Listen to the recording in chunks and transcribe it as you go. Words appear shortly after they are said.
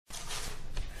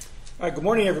All right, good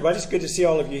morning, everybody. It's good to see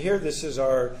all of you here. This is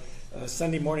our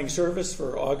Sunday morning service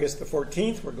for August the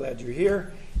 14th. We're glad you're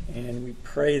here, and we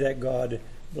pray that God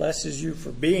blesses you for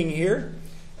being here.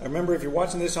 Remember, if you're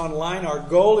watching this online, our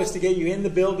goal is to get you in the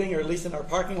building, or at least in our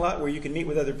parking lot, where you can meet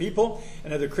with other people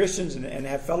and other Christians and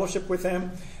have fellowship with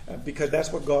them, because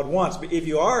that's what God wants. But if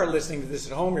you are listening to this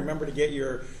at home, remember to get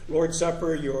your Lord's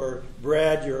Supper, your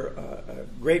bread, your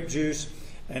grape juice,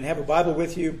 and have a Bible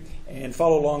with you and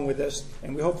follow along with us.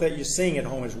 And we hope that you sing at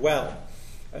home as well.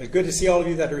 It's good to see all of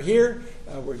you that are here.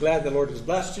 We're glad the Lord has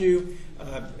blessed you.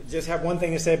 Just have one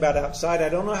thing to say about outside. I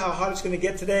don't know how hot it's going to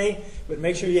get today, but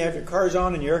make sure you have your cars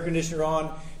on and your air conditioner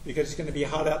on, because it's going to be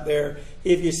hot out there.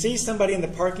 If you see somebody in the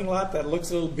parking lot that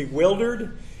looks a little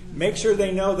bewildered, make sure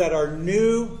they know that our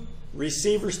new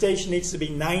receiver station needs to be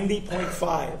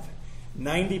 90.5.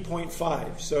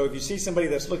 90.5. So if you see somebody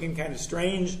that's looking kind of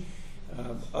strange,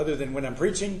 other than when I'm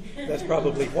preaching, that's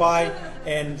probably why.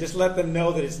 And just let them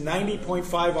know that it's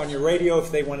 90.5 on your radio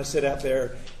if they want to sit out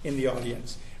there in the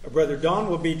audience. Brother Don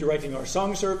will be directing our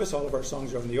song service. All of our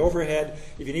songs are on the overhead.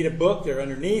 If you need a book, they're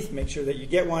underneath. Make sure that you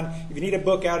get one. If you need a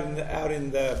book out in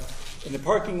the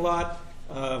parking lot,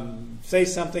 say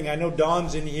something. I know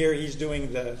Don's in here. He's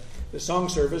doing the song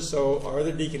service. So our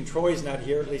other deacon Troy's not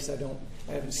here. At least I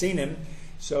haven't seen him.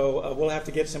 So we'll have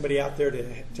to get somebody out there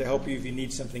to help you if you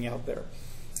need something out there.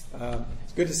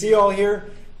 It's good to see you all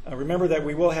here. Remember that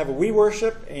we will have a We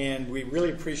Worship, and we really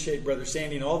appreciate Brother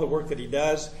Sandy and all the work that he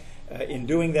does in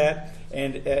doing that.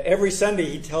 And every Sunday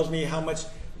he tells me how much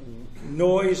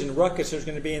noise and ruckus there's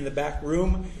going to be in the back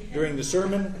room during the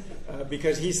sermon,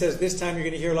 because he says this time you're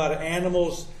going to hear a lot of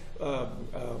animals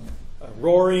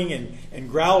roaring and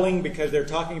growling, because they're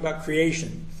talking about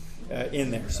creation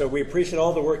in there. So we appreciate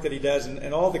all the work that he does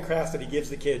and all the crafts that he gives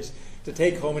the kids to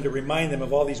take home and to remind them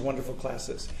of all these wonderful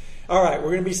classes. All right,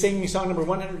 we're going to be singing song number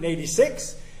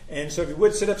 186. And so if you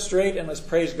would sit up straight and let's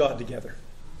praise God together.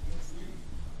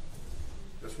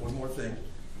 Just one more thing.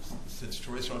 Since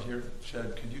Troy's not here,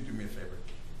 Chad, could you do me a favor?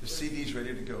 The CD's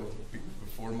ready to go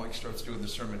before Mike starts doing the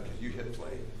sermon. Could you hit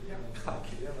play?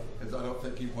 Because I don't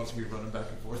think he wants me running back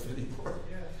and forth anymore.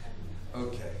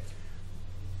 Okay.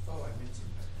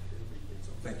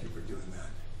 Thank you for doing that.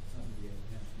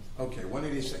 Okay,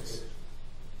 186.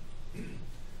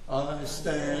 I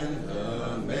stand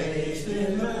amazed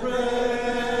in the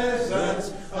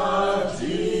presence of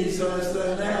Jesus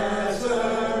the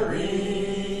Nazarene,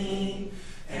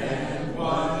 and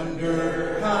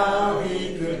wonder how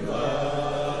he could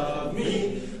love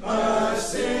me, a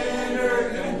sinner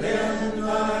condemned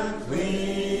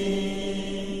unclean.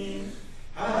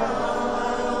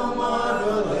 How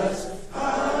marvelous,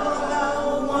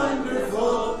 how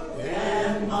wonderful,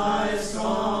 and my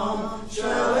song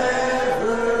shall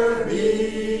ever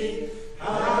be.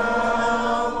 How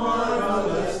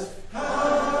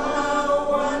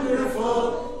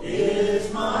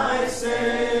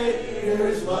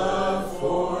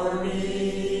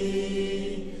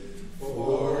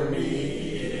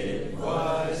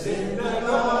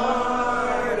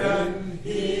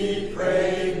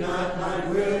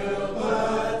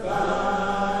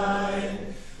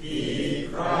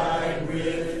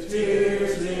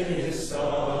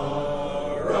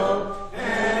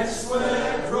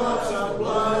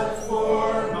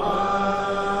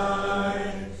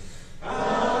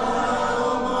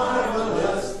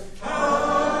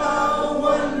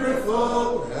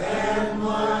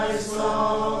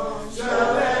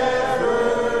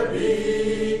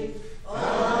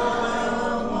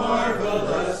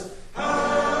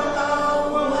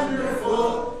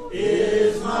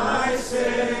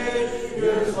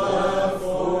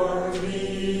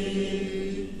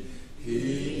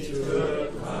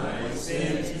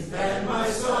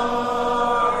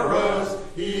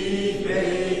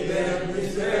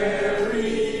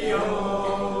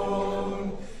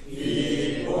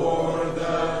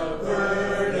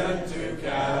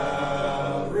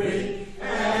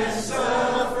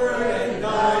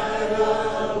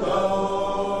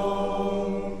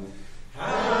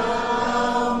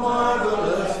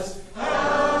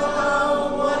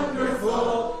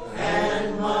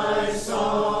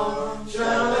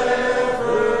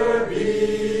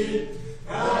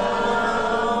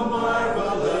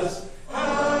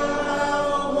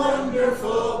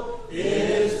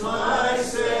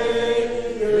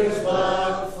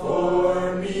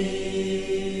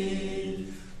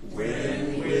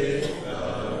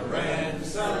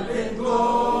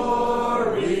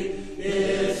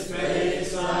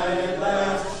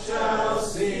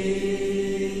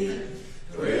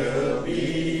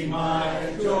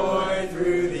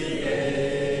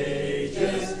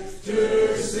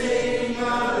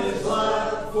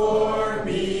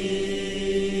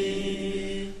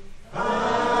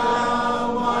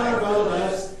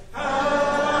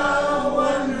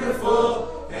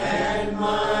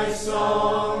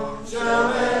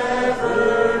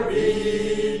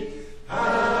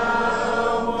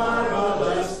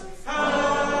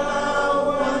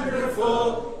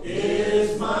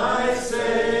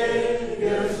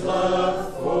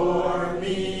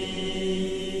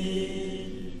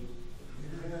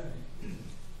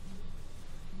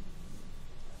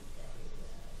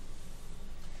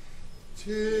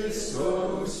 'Tis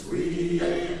so sweet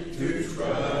to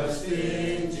trust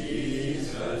in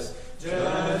Jesus,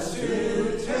 just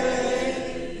to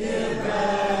take him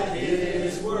at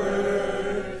his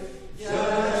word,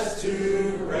 just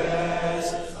to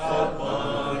rest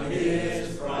upon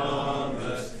his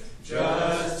promise,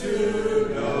 just to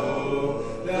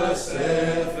know the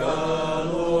saith the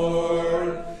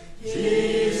Lord.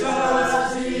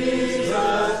 Jesus,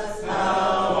 Jesus,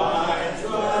 how I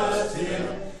trust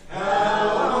him,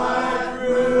 how I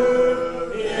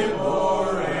prove him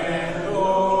o'er and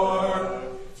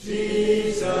o'er.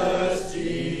 Jesus,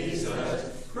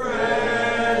 Jesus,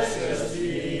 precious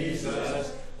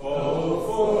Jesus, oh,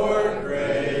 for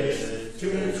grace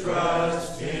to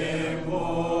trust him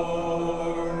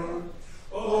more.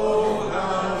 Oh,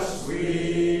 how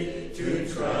sweet to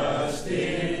trust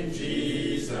in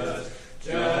Jesus,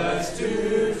 just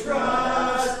to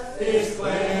trust his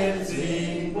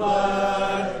cleansing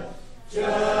blood,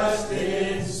 just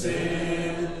in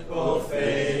simple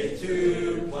faith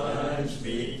to plunge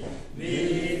me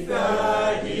neath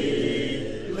the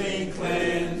healing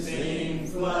cleansing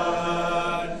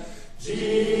flood.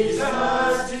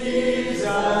 Jesus,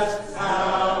 Jesus,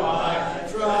 how I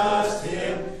trust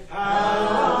him, how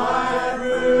I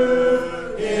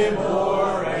prove him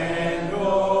o'er and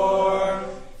o'er.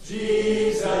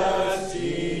 Jesus,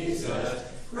 Jesus,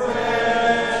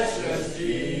 precious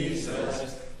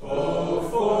Jesus, oh,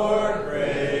 for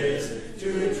grace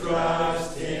to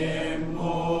trust him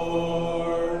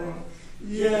more.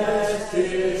 Yes,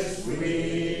 'tis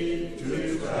sweet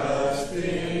to trust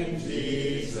in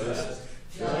Jesus,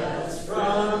 just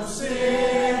from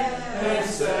sin and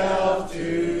self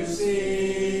to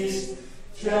cease,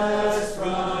 just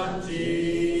from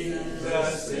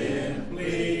Jesus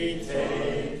simply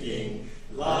taking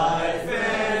life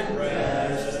and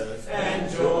rest and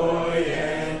joy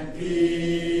and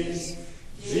peace.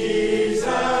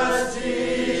 Jesus,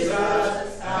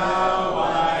 Jesus, how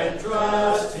I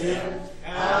trust him,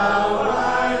 how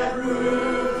I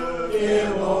prove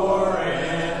him o'er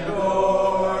and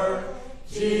o'er.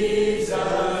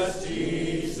 Jesus,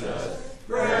 Jesus,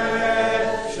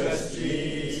 precious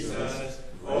Jesus,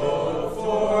 oh,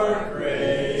 for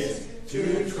grace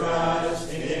to trust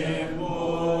him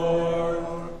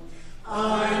more.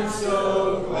 I'm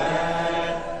so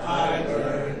glad I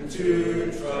learned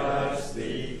to trust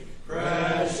thee,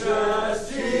 precious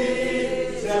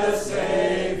Jesus,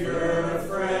 Savior,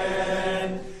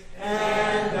 friend,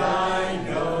 and I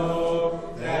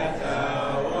know that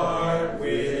thou art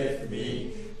with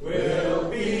me, will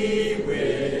be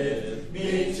with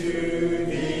me to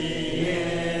the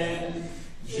end.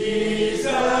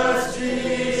 Jesus,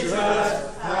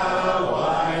 Jesus, how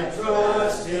I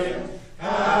trust him,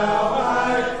 how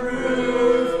I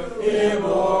prove him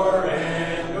o'er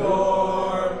and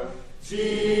o'er.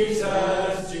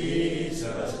 Jesus,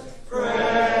 Jesus,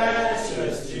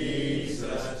 precious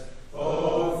Jesus,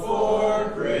 oh, for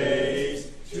grace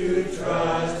to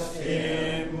trust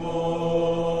him more.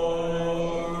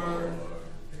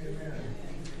 Amen.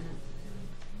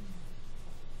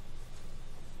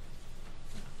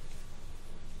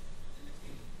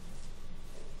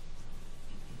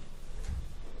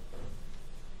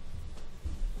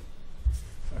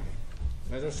 Okay,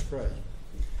 let us pray.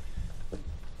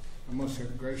 Our most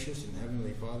gracious and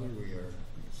heavenly Father, we are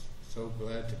so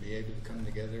glad to be able to come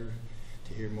together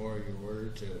to hear more of your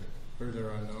word, to further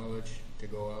our knowledge, to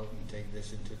go out and take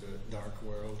this into the dark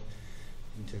world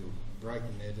and to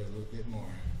brighten it a little bit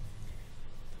more.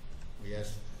 We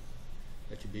ask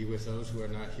that you be with those who are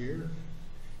not here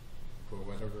for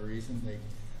whatever reason,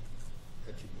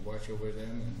 that you can watch over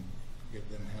them and give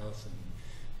them health and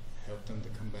help them to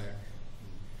come back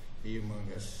and be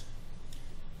among us.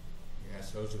 We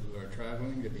ask those who are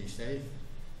traveling to be safe,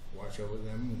 watch over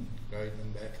them and guide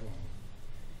them back home.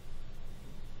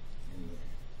 And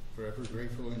forever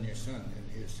grateful in your Son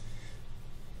and his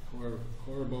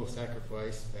horrible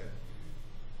sacrifice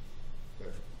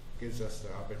that gives us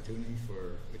the opportunity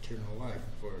for eternal life,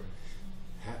 for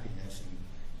happiness and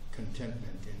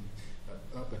contentment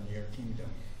up in your kingdom.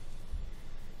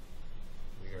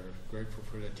 We are grateful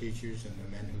for the teachers and the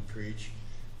men who preach,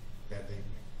 that they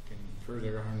can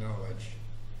further our knowledge.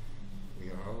 We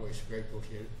are always grateful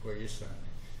for your Son.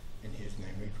 In his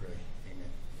name we pray. Amen.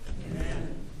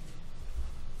 Amen.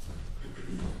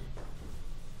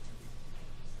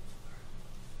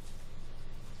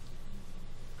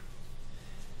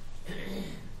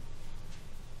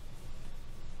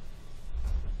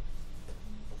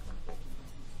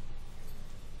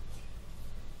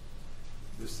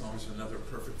 This song is another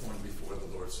perfect one before the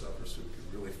Lord's Supper, so we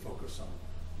can really focus on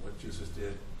what Jesus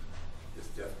did his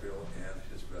death, burial, and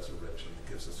his resurrection that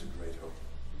gives us a great hope.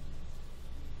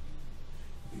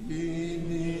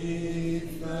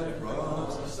 Beneath the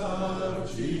cross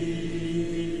of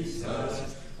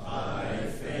Jesus, I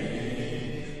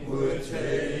fain would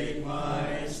take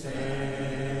my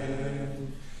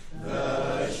stand.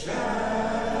 The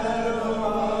shadow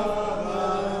of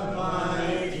a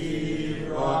mighty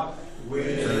rock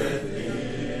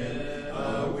within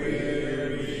a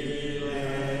weary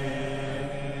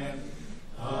land,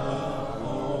 a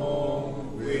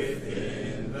home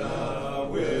within the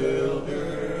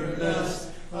wilderness,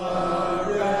 a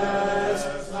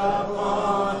rest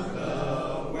upon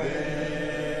the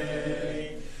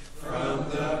way, from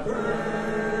the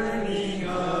burning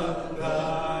of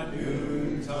the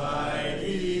noontide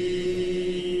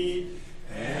heat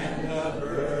and the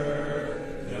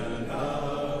burden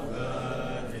of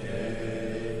the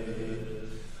day.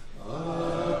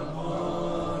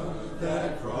 Upon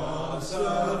that cross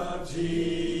of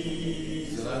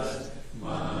Jesus,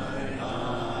 mine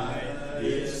eye,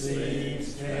 it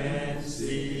seems, can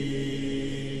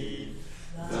see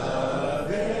the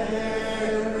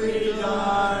very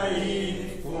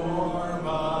dying form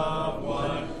of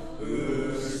one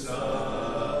who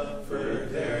suffered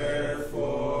there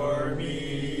for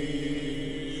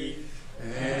me,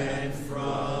 and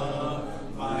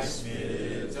from my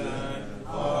smitten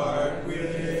heart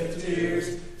with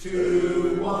tears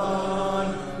to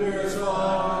wonders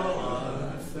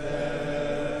all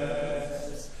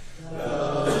unfessed,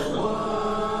 the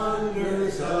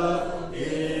wonders of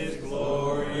his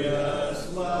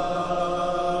glorious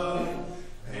love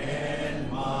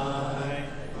and my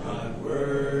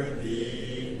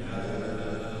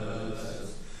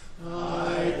unworthiness.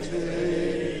 I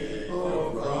take,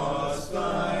 O cross,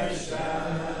 thy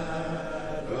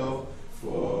shadow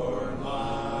for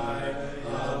my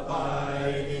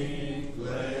abiding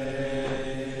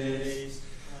place.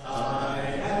 I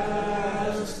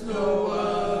ask no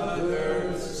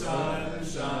other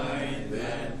sunshine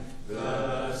than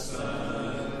the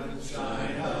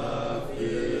sunshine of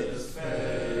his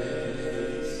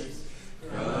face,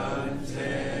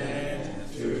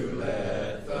 content to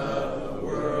let the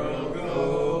world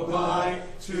go by,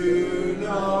 to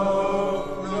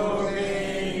know no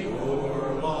gain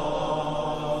or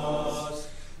loss.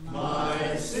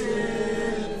 My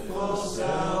sinful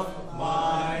self,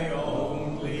 my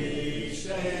only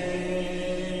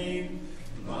shame,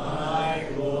 my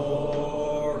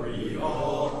glory,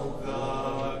 all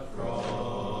the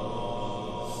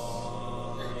cross.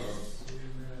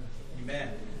 Amen.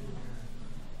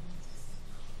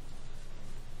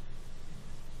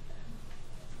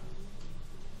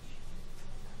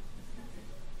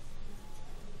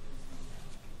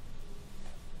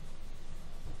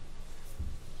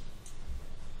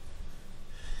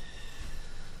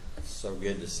 So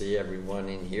good to see everyone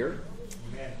in here.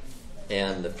 Amen.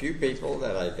 And the few people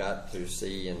that I got to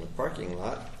see in the parking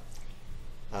lot,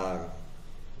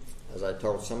 as I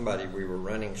told somebody, we were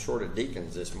running short of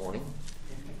deacons this morning.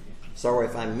 So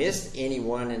if I missed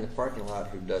anyone in the parking lot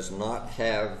who does not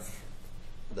have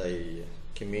the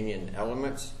communion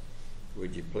elements,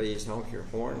 would you please honk your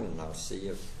horn and I'll see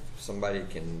if somebody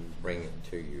can bring it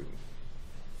to you.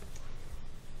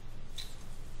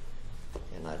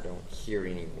 And I don't hear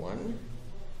anyone.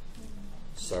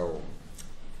 So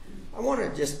I want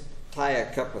to just tie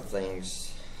a couple of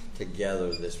things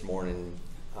together this morning.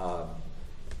 I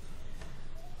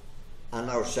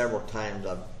know several times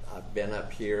I've been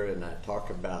up here and I talk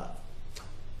about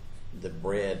the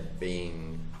bread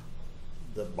being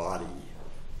the body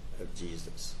of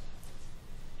Jesus.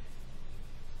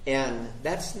 And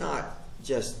that's not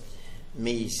just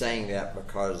me saying that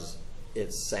because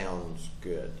it sounds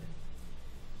good.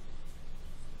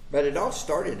 But it all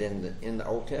started in the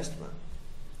Old Testament.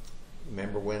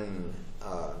 Remember when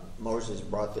Moses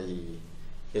brought the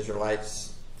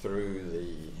Israelites through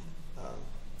the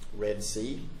Red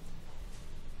Sea,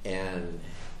 and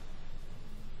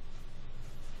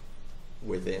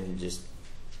within just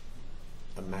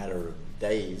a matter of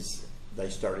days they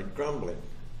started grumbling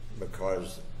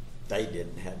because they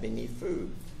didn't have any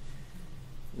food.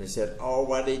 And they said, "Oh,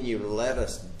 why didn't you let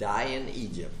us die in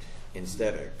Egypt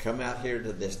instead of come out here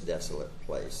to this desolate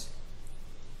place?"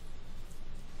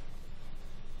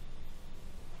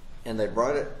 And they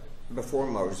brought it before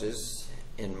Moses,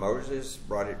 and Moses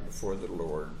brought it before the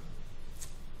Lord.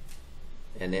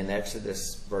 And in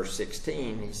Exodus verse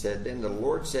 16, he said, "Then the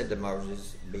Lord said to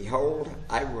Moses, Behold,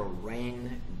 I will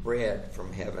rain bread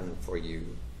from heaven for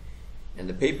you, and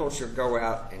the people shall go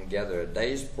out and gather a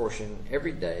day's portion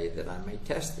every day, that I may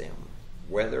test them,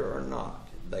 whether or not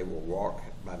they will walk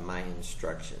by my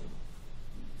instruction."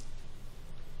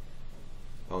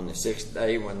 On the 6th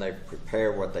day, when they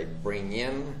prepare what they bring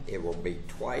in, it will be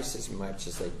twice as much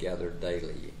as they gather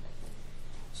daily.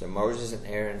 So Moses and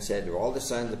Aaron said to all the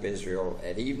sons of Israel,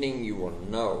 at evening you will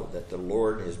know that the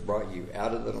Lord has brought you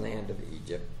out of the land of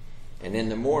Egypt, and in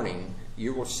the morning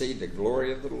you will see the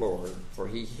glory of the Lord, for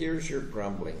he hears your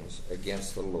grumblings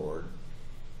against the Lord.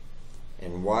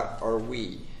 And what are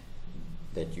we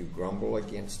that you grumble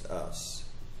against us?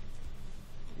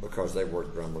 Because they were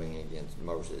grumbling against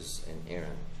Moses and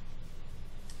Aaron.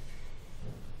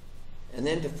 And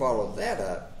then to follow that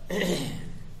up,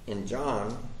 in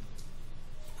John,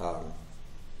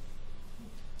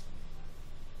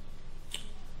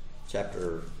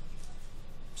 chapter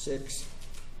 6,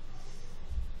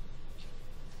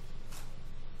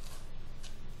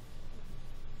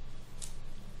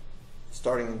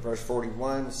 starting in verse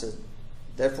 41, it says,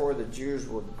 therefore the Jews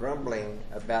were grumbling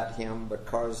about him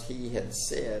because he had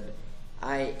said,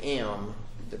 I am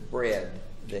the bread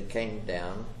that came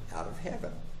down out of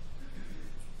heaven.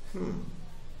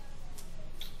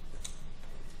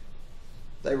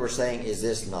 They were saying, is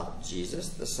this not Jesus,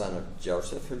 the son of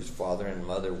Joseph, whose father and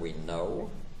mother we know?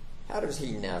 How does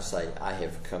he now say, I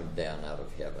have come down out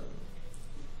of heaven?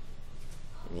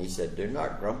 And he said, do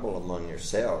not grumble among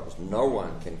yourselves. No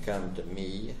one can come to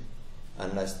me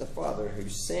unless the Father who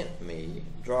sent me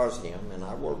draws him, and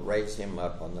I will raise him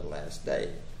up on the last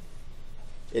day.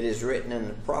 It is written in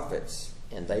the prophets,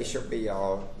 and they shall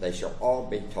all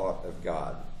be taught of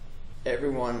God.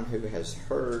 Everyone who has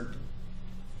heard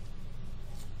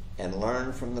and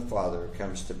learned from the Father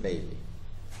comes to me.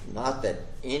 Not that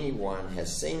anyone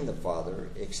has seen the Father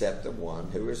except the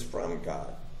one who is from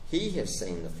God. He has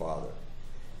seen the Father.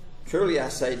 Truly I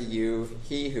say to you,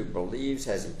 he who believes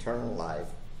has eternal life.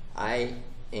 I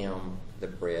am the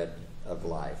bread of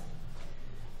life.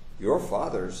 Your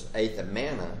fathers ate the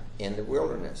manna in the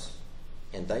wilderness,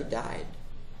 and they died.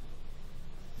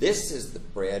 This is the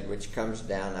bread which comes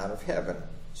down out of heaven,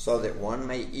 so that one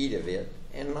may eat of it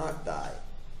and not die.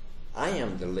 I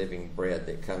am the living bread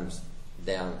that comes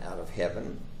down out of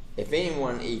heaven. If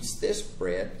anyone eats this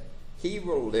bread, he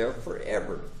will live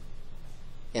forever.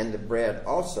 And the bread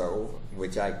also,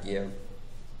 which I give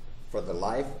for the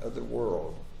life of the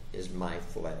world, is my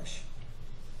flesh.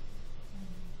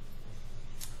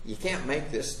 You can't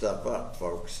make this stuff up,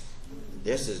 folks.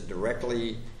 This is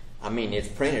directly, it's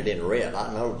printed in red.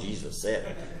 I know Jesus said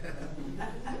it.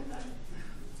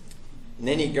 And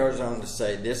then he goes on to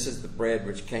say, this is the bread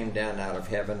which came down out of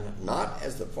heaven, not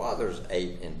as the fathers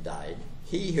ate and died.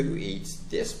 He who eats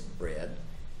this bread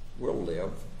will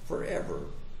live forever.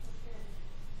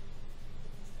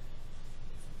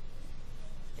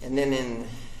 And then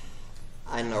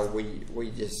I know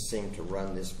we just seem to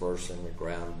run this verse in the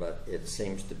ground, but it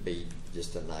seems to be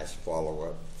just a nice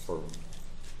follow-up for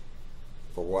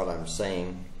what I'm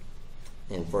saying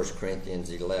in 1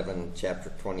 Corinthians 11,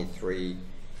 chapter 23.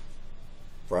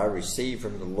 For I received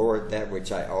from the Lord that which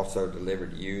I also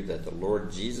delivered to you, that the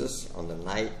Lord Jesus, on the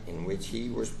night in which he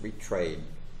was betrayed,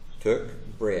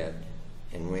 took bread,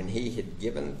 and when he had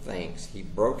given thanks, he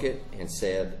broke it and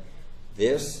said,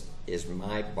 this is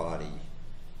my body,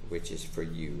 which is for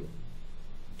you.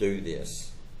 Do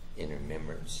this in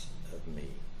remembrance of me.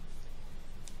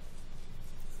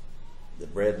 The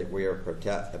bread that we are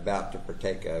about to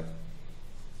partake of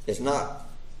is not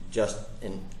just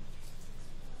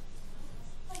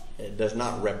it does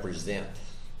not represent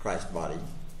Christ's body.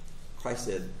 Christ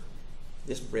said,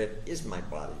 this bread is my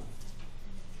body.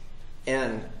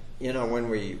 And when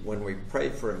we pray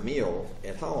for a meal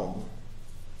at home,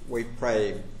 we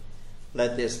pray,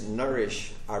 let this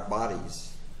nourish our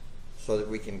bodies so that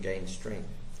we can gain strength.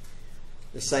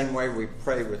 The same way we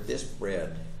pray with this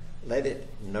bread, let it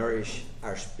nourish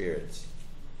our spirits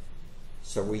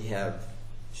so we have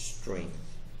strength,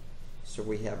 so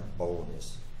we have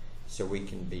boldness, so we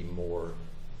can be more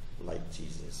like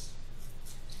Jesus.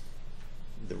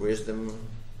 The wisdom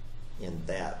in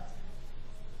that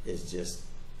is just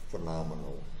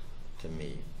phenomenal to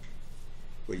me.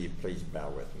 Will you please bow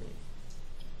with me?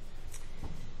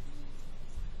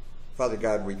 Father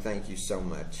God, we thank you so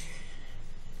much.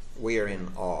 We are in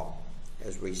awe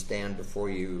as we stand before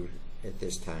you at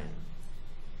this time,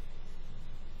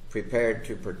 prepared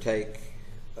to partake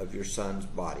of your Son's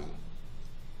body,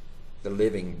 the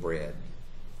living bread.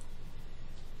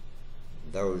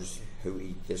 Those who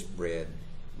eat this bread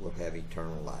will have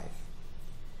eternal life.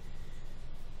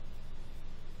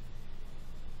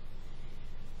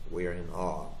 We are in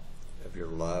awe of your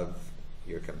love,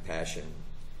 your compassion,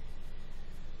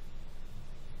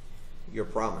 your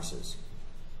promises,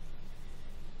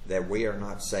 that we are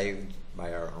not saved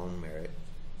by our own merit,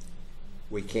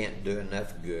 We can't do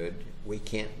enough good. We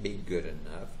can't be good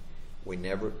enough. We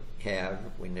never have.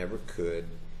 We never could.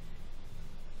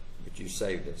 But you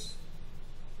saved us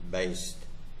based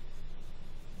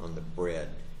on the bread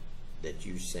that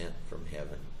you sent from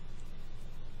heaven,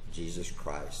 Jesus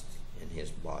Christ and his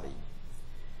body.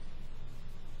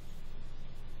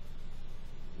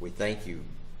 We thank you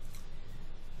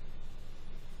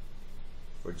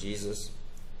for Jesus,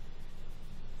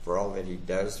 for all that he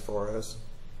does for us,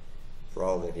 for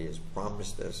all that he has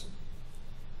promised us,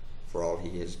 for all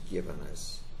he has given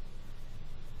us,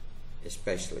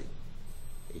 especially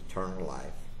eternal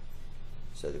life,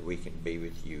 so that we can be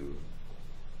with you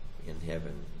in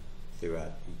heaven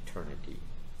throughout eternity.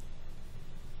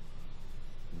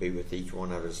 Be with each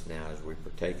one of us now as we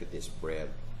partake of this bread,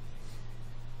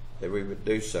 that we would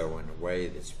do so in a way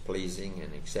that's pleasing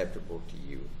and acceptable to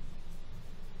you.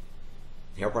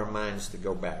 Help our minds to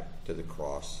go back to the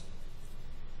cross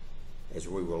as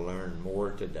we will learn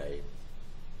more today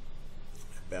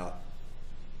about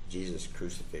Jesus'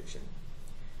 crucifixion.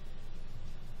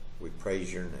 We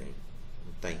praise your name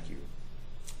and thank you.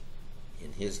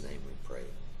 In his name we pray.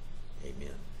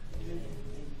 Amen. Amen.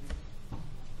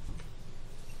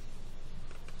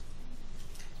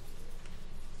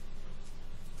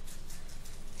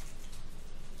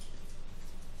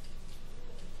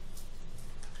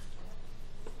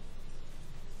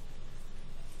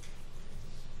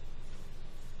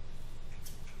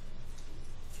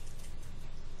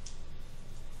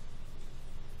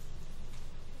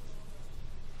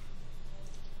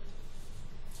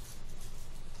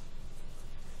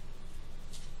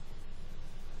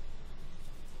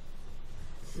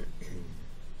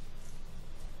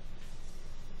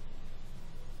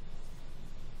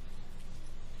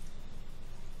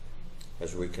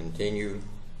 As we continue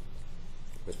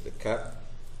with the cup,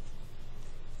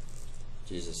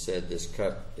 Jesus said, "This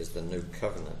cup is the new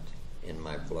covenant in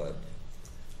my blood.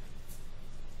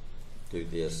 Do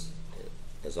this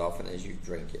as often as you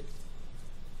drink it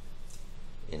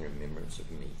in remembrance of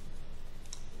me."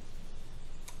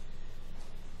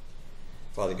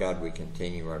 Father God, we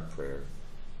continue our prayer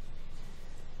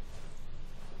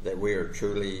that we are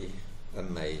truly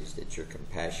amazed at your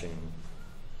compassion,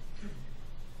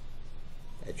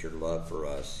 at your love for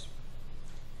us,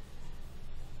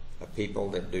 a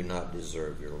people that do not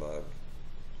deserve your love.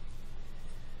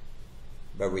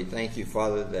 But we thank you,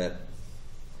 Father, that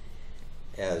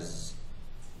as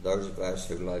those of us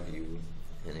who love you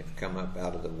and have come up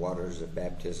out of the waters of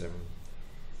baptism,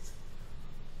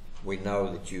 we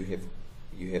know that you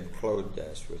have clothed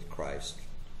us with Christ,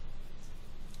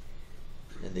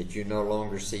 and that you no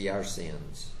longer see our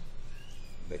sins,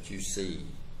 but you see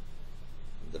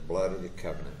the blood of the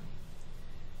covenant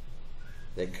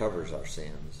that covers our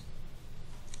sins.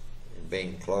 And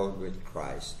being clothed with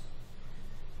Christ,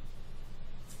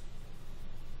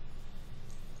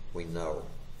 we know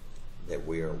that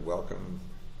we are welcome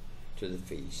to the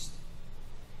feast.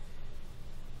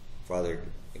 Father,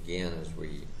 again, as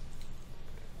we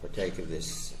partake of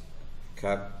this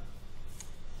cup,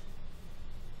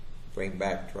 bring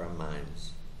back to our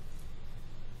minds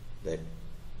that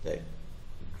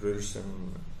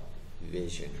gruesome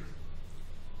vision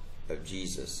of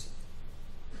Jesus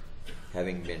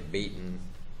having been beaten,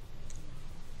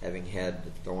 having had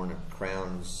the thorn of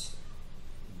crowns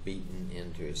beaten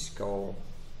into his skull,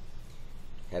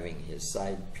 having his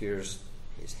side pierced,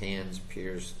 his hands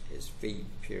pierced, his feet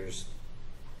pierced.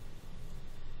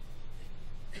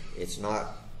 It's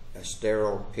not a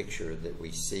sterile picture that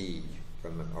we see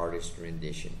from an artist's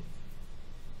rendition,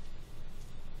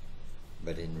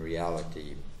 but in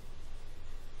reality,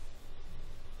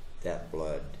 that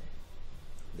blood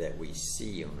that we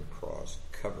see on the cross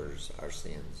covers our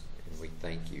sins. And we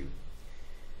thank you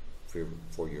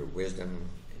for your wisdom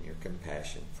and your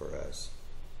compassion for us.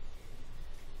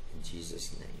 In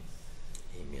Jesus' name,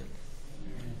 amen.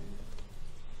 Amen.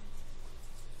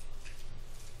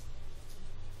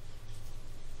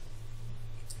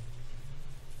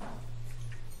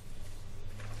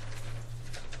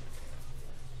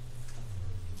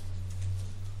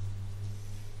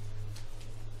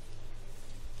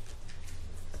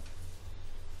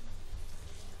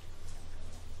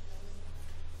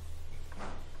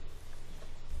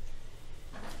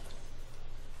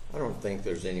 I don't think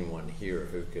there's anyone here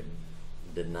who could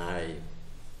deny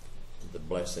the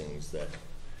blessings that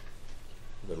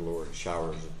the Lord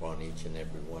showers upon each and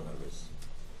every one of us,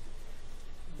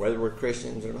 whether we're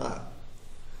Christians or not.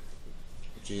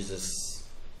 Jesus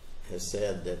has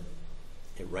said that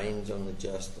it rains on the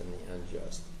just and the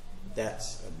unjust.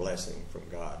 That's a blessing from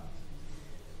God,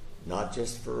 not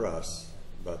just for us,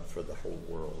 but for the whole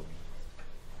world.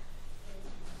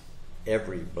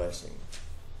 every blessing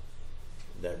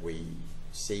that we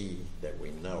see, that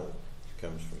we know,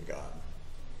 comes from God.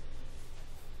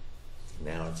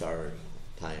 Now it's our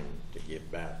time to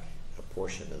give back a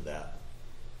portion of that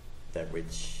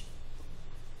which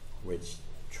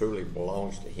truly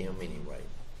belongs to Him anyway.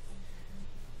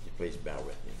 Would you please bow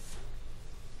with me?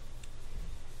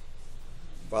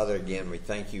 Father, again, we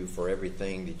thank you for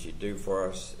everything that you do for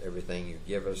us, everything you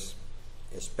give us,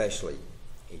 especially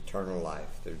eternal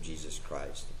life through Jesus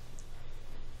Christ.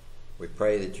 We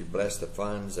pray that you bless the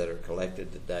funds that are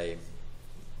collected today.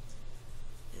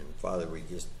 And Father, we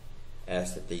just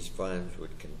ask that these funds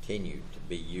would continue to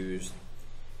be used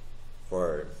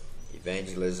for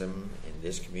evangelism in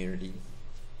this community,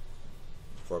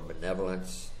 for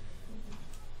benevolence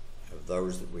of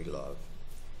those that we love.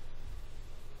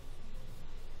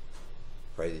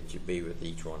 Pray that you be with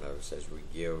each one of us as we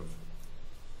give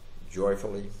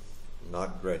joyfully,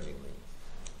 not grudgingly,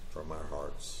 from our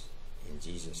hearts. In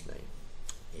Jesus' name,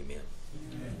 amen.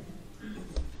 Amen.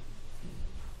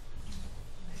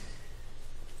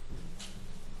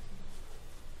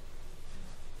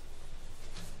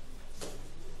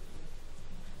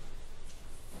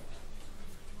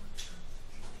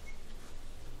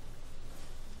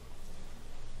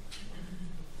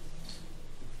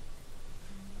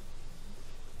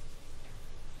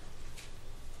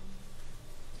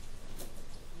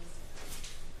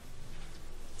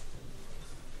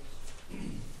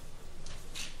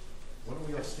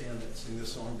 Stand and sing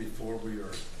this song before we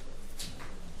are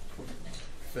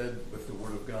fed with the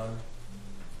Word of God,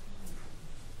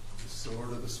 the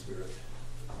sword of the Spirit.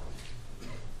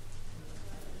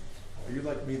 Are you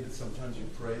like me that sometimes you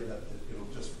pray that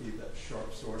it'll just be that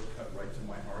sharp sword cut right to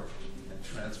my heart and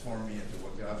transform me into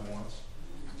what God wants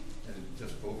and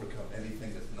just overcome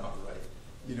anything that's not right?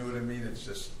 You know what I mean? It's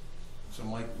just, so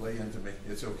Mike, lay into me.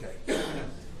 It's okay.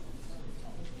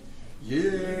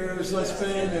 Years I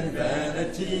spent in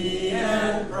vanity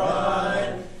and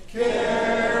pride,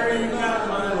 caring that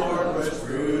my Lord was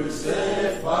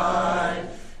crucified,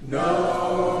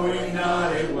 knowing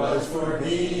not it was for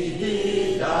me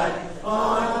He died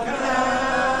on Calvary.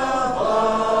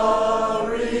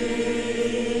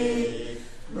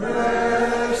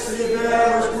 Mercy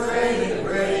there was great and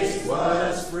grace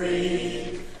was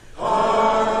free,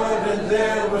 pardon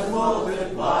there was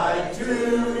multiplied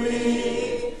to me.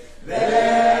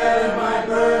 There my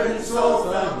burdened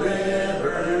soul found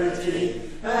liberty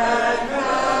at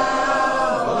Calvary.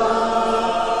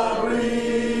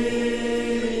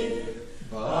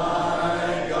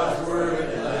 By God's word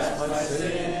at last my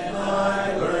sin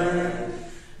I learned.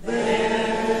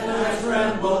 Then I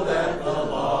trembled at the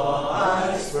law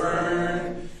I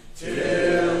spurned,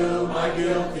 till my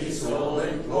guilty soul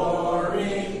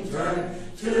imploring turned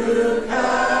to Calvary.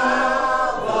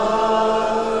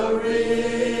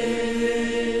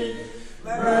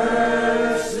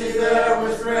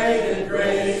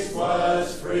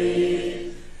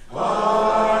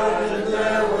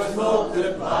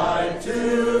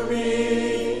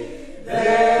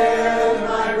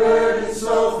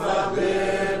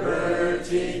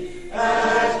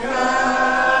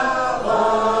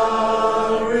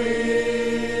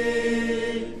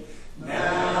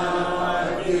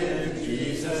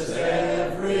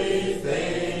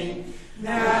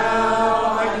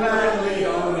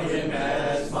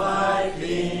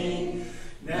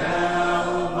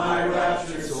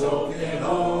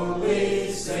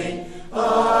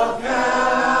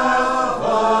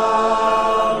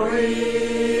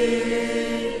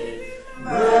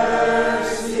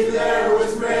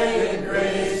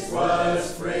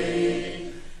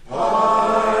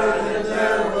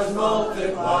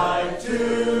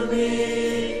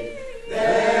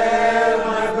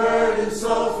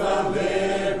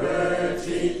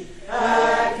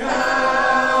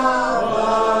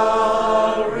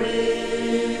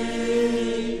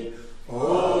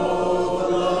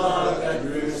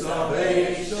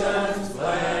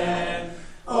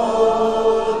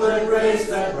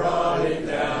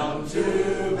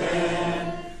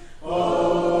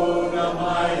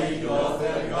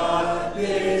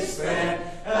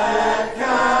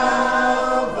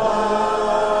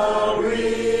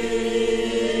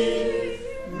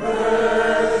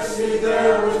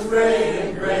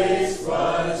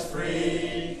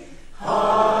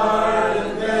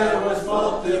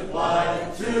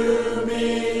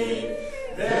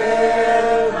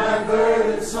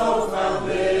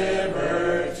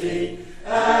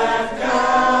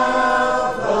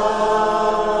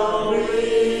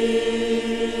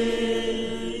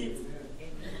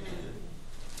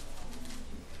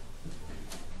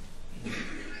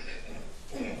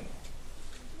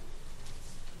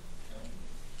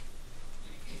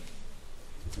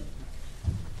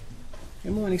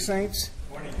 Good morning, saints.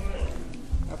 Morning.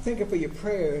 I'm thanking for your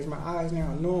prayers. My eyes now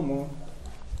are normal.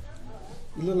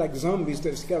 You look like zombies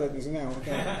to the skeletons now.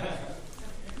 Okay?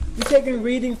 We're taking a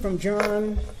reading from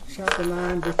John chapter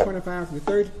 9, verse 25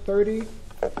 through 30. It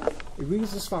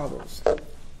reads as follows.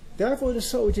 Therefore the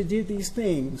soldier did these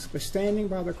things, but standing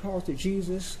by the cross of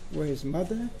Jesus were his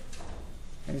mother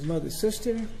and his mother's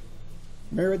sister,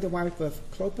 Mary the wife of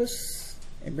Clopas,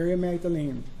 and Mary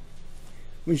Magdalene.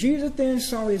 When Jesus then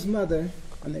saw his mother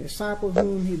and the disciple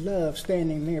whom he loved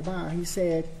standing nearby, he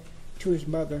said to his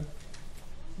mother,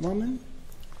 Woman,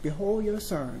 behold your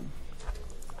son.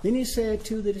 Then he said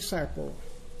to the disciple,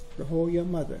 Behold your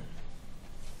mother.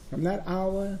 From that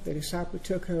hour the disciple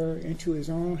took her into his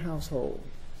own household.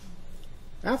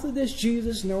 After this,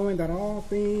 Jesus, knowing that all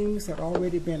things had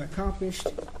already been accomplished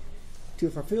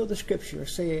to fulfill the scripture,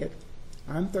 said,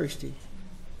 I'm thirsty.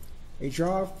 A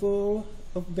jar full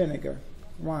of vinegar,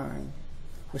 wine,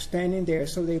 was standing there,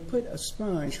 so they put a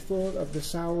sponge full of the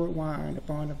sour wine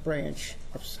upon a branch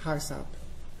of hyssop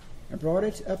and brought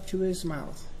it up to his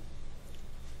mouth.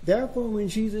 Therefore, when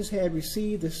Jesus had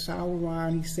received the sour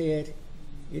wine, he said,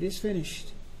 It is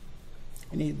finished.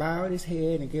 And he bowed his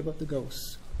head and gave up the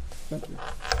ghost. Thank you.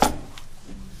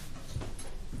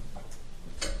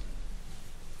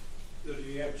 Those of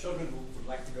you who have children who would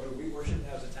like to go to We Worship,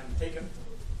 now's the time to take them.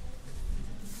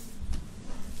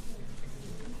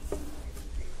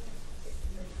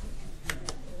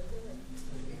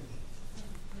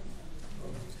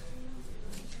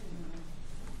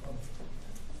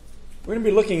 We're going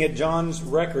to be looking at John's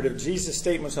record of Jesus'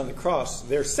 statements on the cross.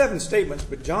 There are 7 statements,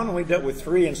 but John only dealt with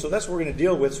 3, and so that's what we're going to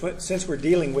deal with since we're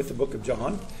dealing with the book of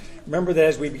John. Remember that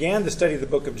as we began the study of the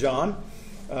book of John,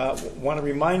 I want to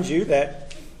remind you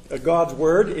that God's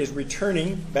word is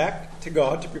returning back to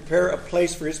God to prepare a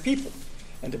place for his people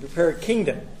and to prepare a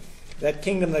kingdom. That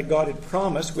kingdom that God had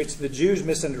promised, which the Jews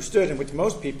misunderstood and which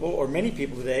most people, or many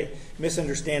people today,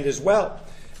 misunderstand as well.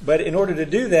 But in order to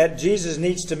do that, Jesus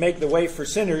needs to make the way for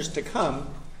sinners to come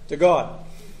to God.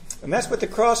 And that's what the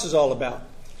cross is all about.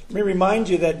 Let me remind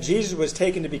you that Jesus was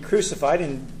taken to be crucified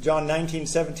in John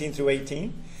 19:17 through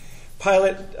 18.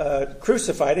 Pilate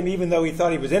crucified him even though he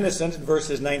thought he was innocent in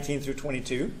verses 19 through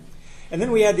 22. And then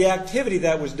we had the activity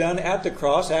that was done at the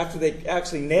cross after they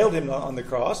actually nailed him on the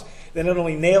cross. They not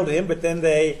only nailed him, but then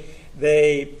they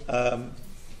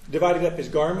divided up his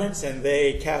garments and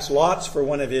they cast lots for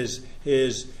one of his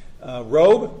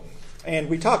robe. And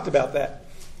we talked about that.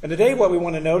 And today what we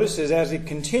want to notice is as it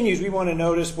continues, we want to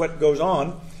notice what goes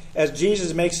on as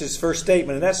Jesus makes his first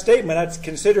statement. And that statement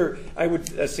I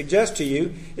would suggest to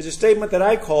you, is a statement that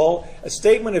I call a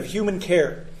statement of human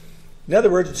care. In other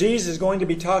words, Jesus is going to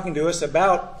be talking to us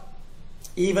about,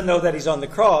 even though that he's on the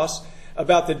cross,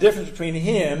 about the difference between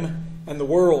him and the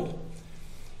world.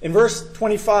 In verse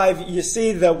 25, you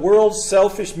see the world's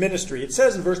selfish ministry. It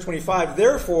says in verse 25,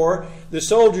 therefore the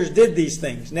soldiers did these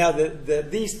things. Now,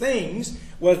 these things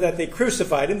was that they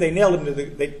crucified him.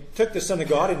 They took the Son of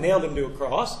God and nailed him to a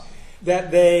cross. That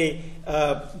they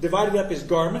divided up his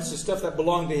garments, the stuff that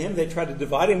belonged to him. They tried to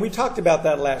divide him. We talked about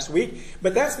that last week.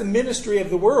 But that's the ministry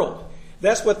of the world.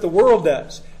 That's what the world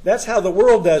does. That's how the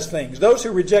world does things. Those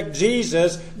who reject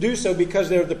Jesus do so because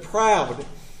they're the proud.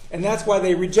 And that's why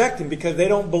they reject him, because they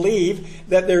don't believe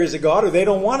that there is a God, or they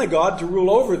don't want a God to rule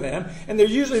over them. And they're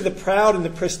usually the proud and the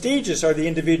prestigious are the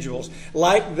individuals,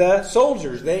 like the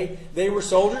soldiers. They were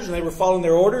soldiers and they were following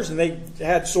their orders and they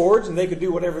had swords and they could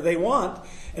do whatever they want.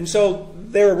 And so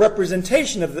they're a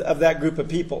representation of that group of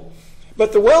people.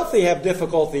 But the wealthy have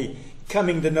difficulty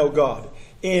coming to know God.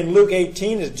 In Luke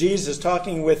 18, as Jesus is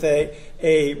talking with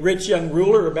a rich young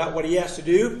ruler about what he has to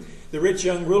do, the rich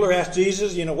young ruler asked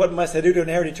Jesus, what must I do to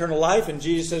inherit eternal life? And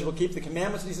Jesus says, well, keep the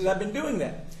commandments. And he says, I've been doing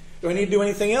that. Do I need to do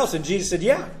anything else? And Jesus said,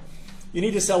 yeah. You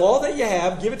need to sell all that you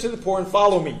have, give it to the poor, and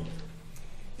follow me.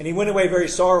 And he went away very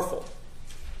sorrowful.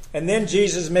 And then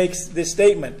Jesus makes this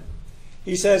statement.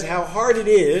 He says how hard it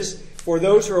is for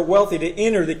those who are wealthy to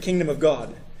enter the kingdom of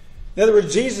God. In other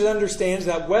words, Jesus understands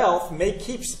that wealth may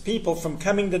keep people from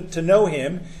coming to know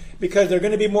him, because they're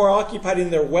going to be more occupied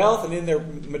in their wealth and in their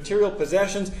material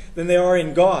possessions than they are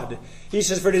in God. He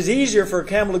says, for it is easier for a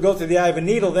camel to go through the eye of a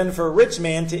needle than for a rich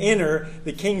man to enter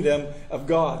the kingdom of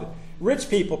God.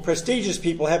 Rich people, prestigious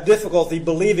people, have difficulty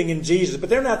believing in Jesus, but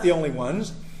they're not the only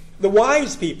ones. The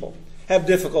wise people have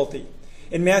difficulty.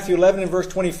 In Matthew 11 and verse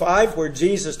 25, where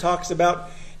Jesus talks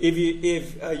about, if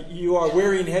you are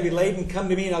weary and heavy laden, come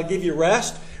to me and I'll give you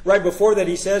rest. Right before that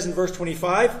he says in verse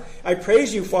 25, I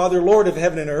praise you, Father, Lord of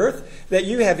heaven and earth, that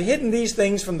you have hidden these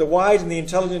things from the wise and the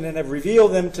intelligent and have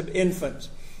revealed them to infants.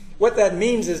 What that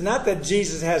means is not that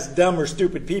Jesus has dumb or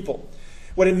stupid people,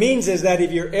 What it means is that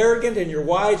if you're arrogant and you're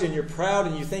wise and you're proud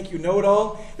and you think you know it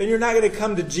all, then you're not going to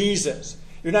come to Jesus.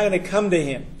 You're not going to come to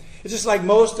Him. It's just like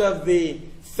most of the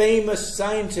famous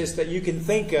scientists that you can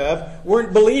think of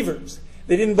weren't believers.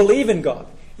 They didn't believe in God.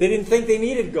 They didn't think they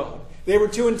needed God. They were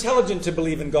too intelligent to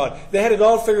believe in God. They had it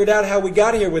all figured out how we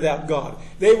got here without God.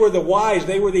 They were the wise.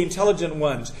 They were the intelligent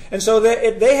ones. And so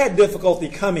they had difficulty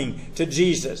coming to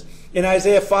Jesus. In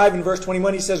Isaiah 5 and verse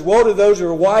 21, He says, "Woe to those who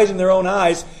are wise in their own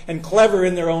eyes and clever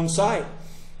in their own sight."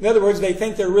 In other words, they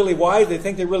think they're really wise, they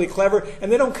think they're really clever,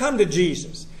 and they don't come to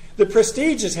Jesus. The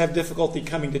prestigious have difficulty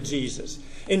coming to Jesus.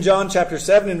 In John chapter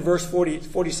 7 and verse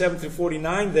 47 through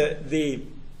 49, the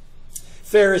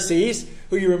Pharisees,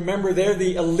 who you remember, they're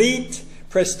the elite,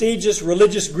 prestigious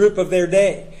religious group of their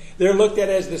day. They're looked at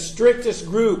as the strictest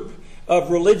group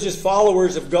of religious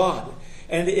followers of God.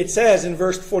 And it says in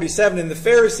verse 47, "And the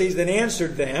Pharisees then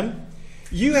answered them,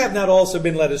 'You have not also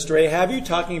been led astray, have you?'"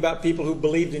 Talking about people who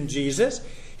believed in Jesus.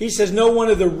 He says, "No one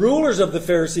of the rulers of the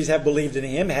Pharisees have believed in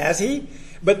Him, has he?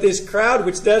 But this crowd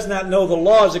which does not know the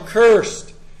law is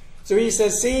accursed." So he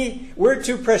says, see, we're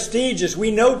too prestigious. We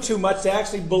know too much to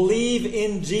actually believe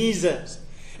in Jesus.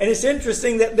 And it's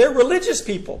interesting that they're religious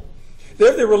people.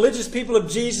 They're the religious people of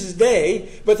Jesus' day,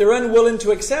 but they're unwilling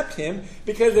to accept Him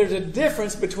because there's a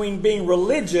difference between being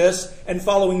religious and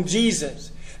following Jesus.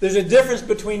 There's a difference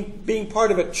between being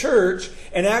part of a church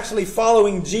and actually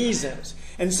following Jesus.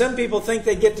 And some people think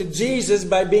they get to Jesus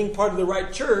by being part of the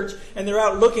right church, and they're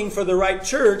out looking for the right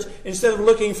church instead of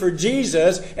looking for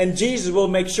Jesus, and Jesus will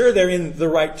make sure they're in the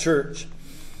right church.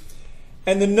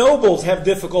 And the nobles have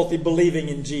difficulty believing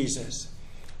in Jesus.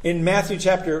 In Matthew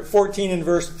chapter 14 and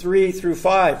verse 3 through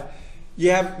 5,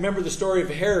 remember the story of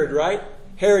Herod, right?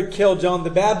 Herod killed John the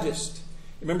Baptist.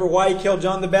 Remember why he killed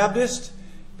John the Baptist?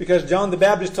 Because John the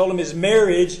Baptist told him his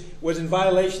marriage was in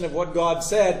violation of what God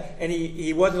said, and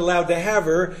he wasn't allowed to have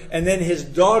her. And then his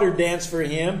daughter danced for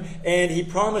him, and he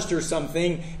promised her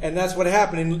something, and that's what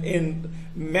happened. In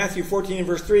Matthew 14 and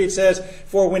verse 3 it says,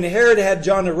 "For when Herod had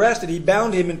John arrested, he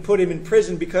bound him and put him in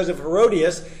prison because of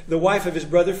Herodias, the wife of his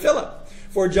brother Philip.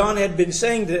 For John had been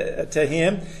saying to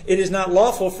him, 'It is not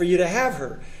lawful for you to have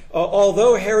her.'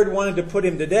 Although Herod wanted to put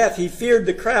him to death, he feared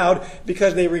the crowd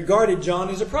because they regarded John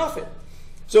as a prophet."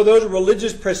 So those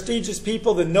religious, prestigious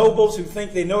people, the nobles who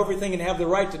think they know everything and have the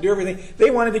right to do everything, they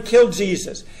wanted to kill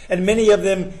Jesus. And many of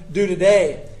them do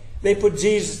today. They put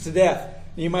Jesus to death.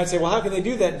 And you might say, well, how can they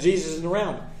do that? Jesus isn't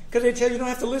around. Because they tell you don't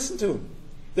have to listen to Him.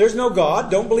 There's no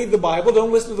God. Don't believe the Bible.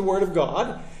 Don't listen to the Word of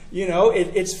God. You know,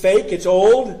 it's fake. It's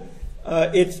old.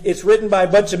 It's written by a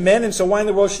bunch of men, and so why in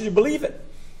the world should you believe it?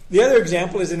 The other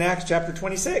example is in Acts chapter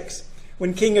 26.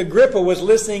 When King Agrippa was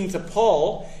listening to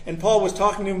Paul, and Paul was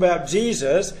talking to him about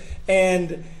Jesus,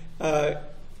 and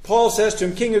Paul says to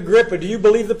him, "King Agrippa, do you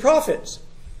believe the prophets?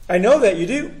 I know that you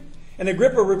do." And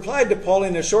Agrippa replied to Paul,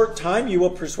 "In a short time you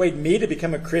will persuade me to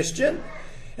become a Christian?"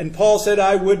 And Paul said,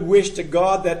 "I would wish to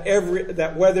God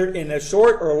that whether in a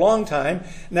short or a long time,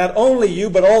 not only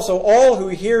you, but also all who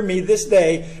hear me this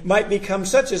day might become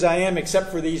such as I am,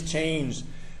 except for these chains."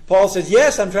 Paul says,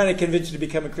 yes, I'm trying to convince you to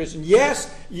become a Christian. Yes,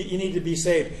 you need to be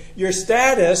saved. Your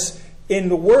status in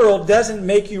the world doesn't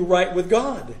make you right with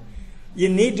God. You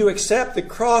need to accept the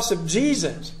cross of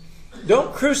Jesus.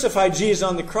 Don't crucify Jesus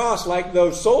on the cross like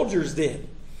those soldiers did.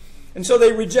 And so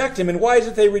they reject Him. And why is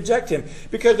it they reject Him?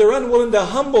 Because they're unwilling to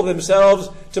humble themselves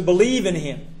to believe in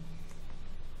Him.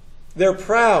 They're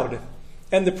proud.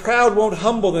 And the proud won't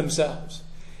humble themselves.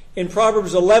 In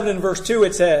Proverbs 11 and verse 2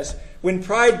 it says, "When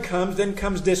pride comes, then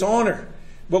comes dishonor.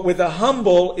 But with the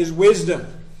humble is wisdom."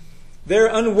 They're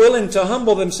unwilling to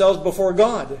humble themselves before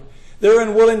God. They're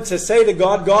unwilling to say to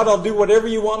God, "God, I'll do whatever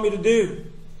you want me to do."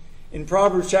 In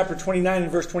Proverbs chapter 29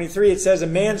 and verse 23 it says, "A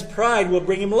man's pride will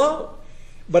bring him low,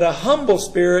 but a humble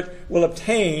spirit will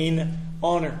obtain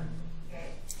honor."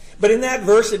 But in that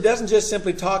verse, it doesn't just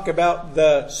simply talk about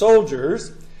the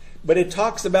soldiers, but it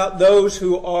talks about those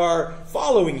who are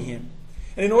following Him.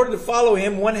 And in order to follow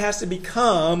Him, one has to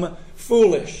become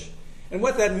foolish. And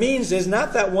what that means is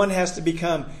not that one has to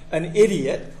become an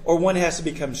idiot or one has to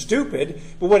become stupid,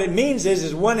 but what it means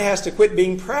is one has to quit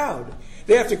being proud.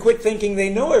 They have to quit thinking they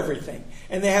know everything,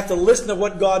 and they have to listen to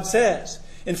what God says.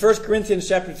 In 1 Corinthians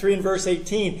chapter 3 and verse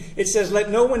 18, it says, "Let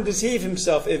no one deceive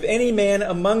himself. If any man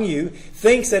among you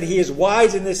thinks that he is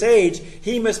wise in this age,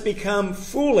 he must become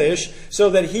foolish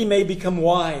so that he may become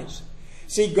wise."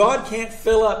 See, God can't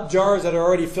fill up jars that are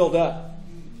already filled up.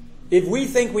 If we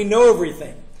think we know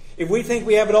everything, if we think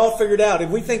we have it all figured out, if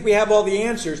we think we have all the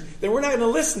answers, then we're not going to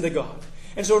listen to God.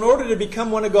 And so in order to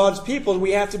become one of God's people,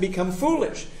 we have to become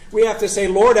foolish. We have to say,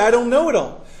 Lord, I don't know it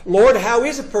all. Lord, how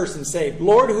is a person saved?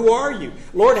 Lord, who are you?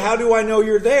 Lord, how do I know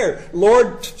you're there?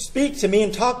 Lord, speak to me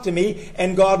and talk to me,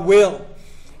 and God will.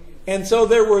 And so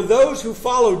there were those who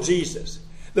followed Jesus.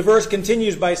 The verse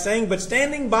continues by saying, but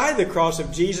standing by the cross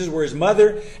of Jesus were his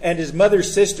mother and his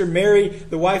mother's sister, Mary,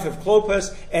 the wife of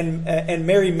Clopas, and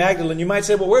Mary Magdalene. You might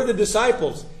say, well, where are the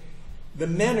disciples? The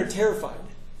men are terrified.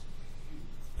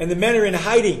 And the men are in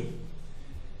hiding.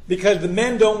 Because the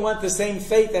men don't want the same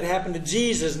fate that happened to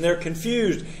Jesus, and they're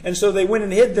confused. And so they went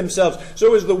and hid themselves. So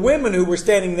it was the women who were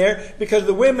standing there, because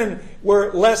the women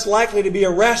were less likely to be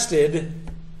arrested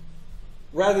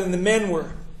rather than the men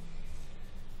were.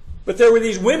 But there were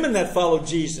these women that followed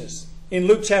Jesus. In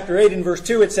Luke chapter 8 and verse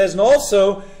 2 it says, and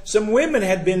also some women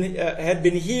had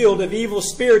been healed of evil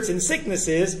spirits and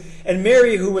sicknesses, and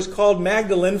Mary, who was called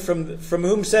Magdalene, from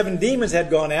whom 7 demons had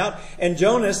gone out, and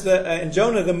Jonah,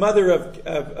 the mother of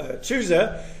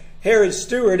Chuza, Herod's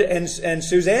steward, and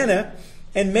Susanna,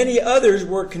 and many others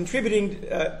were contributing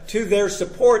to their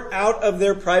support out of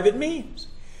their private means.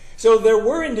 So there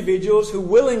were individuals who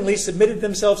willingly submitted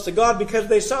themselves to God because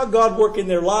they saw God work in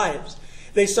their lives.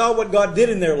 They saw what God did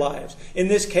in their lives. In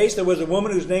this case, there was a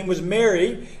woman whose name was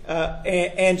Mary, who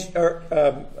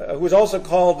was also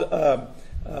called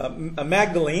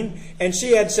Magdalene, and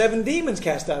she had 7 demons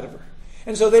cast out of her.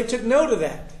 And so they took note of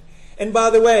that. And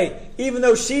by the way, even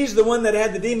though she's the one that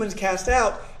had the demons cast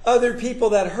out, other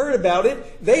people that heard about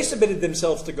it, they submitted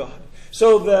themselves to God.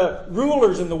 So the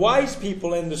rulers and the wise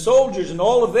people and the soldiers and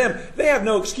all of them, they have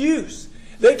no excuse.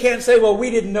 They can't say, well, we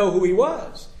didn't know who he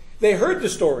was. They heard the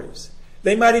stories.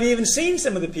 They might have even seen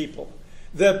some of the people.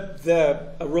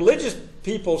 The religious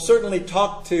people certainly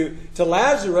talked to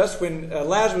Lazarus when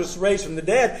Lazarus was raised from the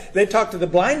dead. They talked to the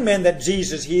blind man that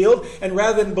Jesus healed, and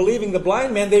rather than believing the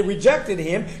blind man, they rejected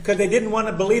him because they didn't want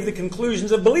to believe the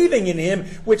conclusions of believing in him,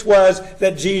 which was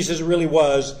that Jesus really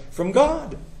was from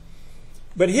God.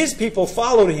 But his people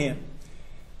followed him.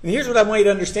 And here's what I want you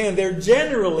to understand. They're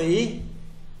generally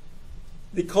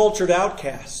the cultured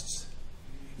outcasts.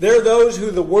 They're those who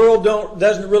the world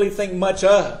doesn't really think much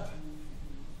of.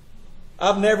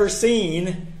 I've never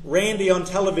seen Randy on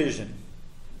television.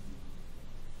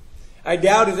 I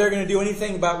doubt if they're going to do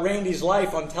anything about Randy's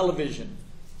life on television.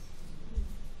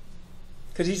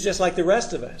 Because he's just like the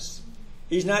rest of us.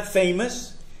 He's not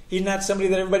famous. He's not somebody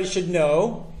that everybody should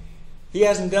know. He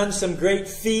hasn't done some great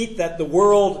feat that the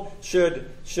world should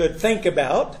think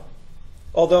about.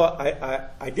 Although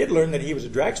I did learn that he was a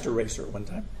dragster racer at one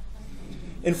time.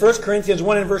 In 1 Corinthians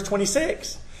 1 and verse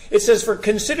 26, it says, for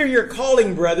consider your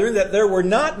calling, brethren, that there were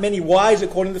not many wise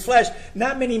according to the flesh,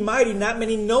 not many mighty, not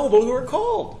many noble who are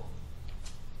called.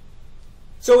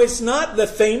 So it's not the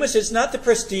famous, it's not the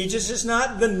prestigious, it's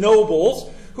not the nobles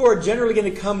who are generally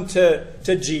going to come to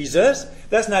Jesus.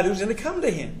 That's not who's going to come to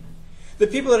him. The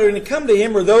people that are going to come to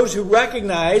him are those who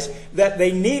recognize that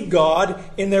they need God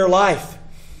in their life.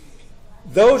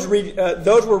 Those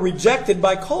were rejected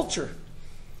by culture.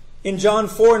 In John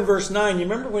 4 and verse 9, you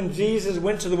remember when Jesus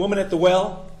went to the woman at the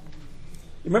well?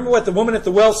 You remember what the woman at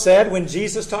the well said when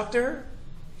Jesus talked to her?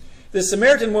 The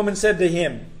Samaritan woman said to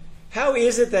him, how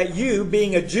is it that you,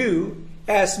 being a Jew,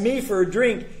 ask me for a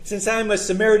drink, since I am a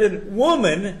Samaritan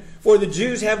woman, for the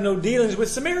Jews have no dealings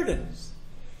with Samaritans?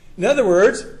 In other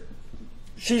words,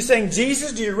 she's saying,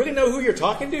 Jesus, do you really know who you're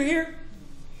talking to here?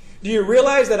 Do you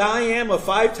realize that I am a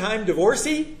 5-time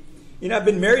divorcee? You know, I've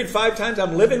been married 5 times.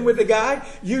 I'm living with a guy.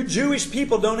 You Jewish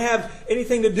people don't have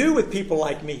anything to do with people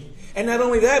like me. And not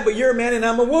only that, but you're a man and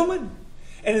I'm a woman.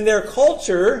 And in their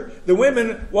culture, the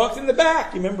women walked in the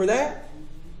back. You remember that?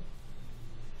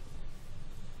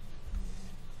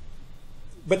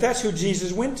 But that's who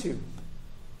Jesus went to.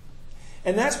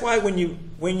 And that's why when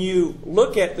you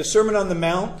look at the Sermon on the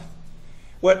Mount,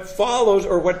 what follows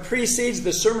or what precedes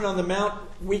the Sermon on the Mount,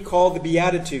 we call the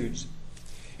Beatitudes.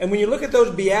 And when you look at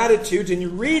those Beatitudes and you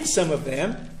read some of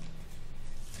them,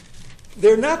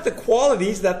 they're not the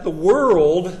qualities that the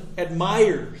world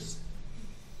admires.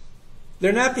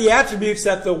 They're not the attributes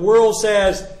that the world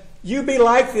says, you be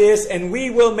like this and we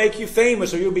will make you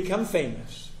famous or you'll become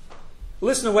famous.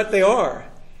 Listen to what they are.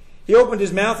 He opened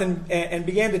his mouth and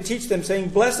began to teach them, saying,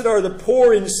 blessed are the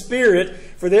poor in spirit,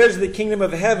 for theirs is the kingdom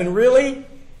of heaven. Really?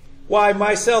 Why,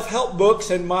 my self-help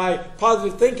books and my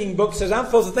positive thinking book says I'm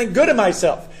supposed to think good of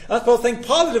myself. I'm supposed to think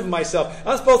positive of myself.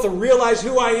 I'm supposed to realize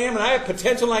who I am and I have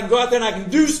potential and I can go out there and I can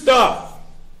do stuff.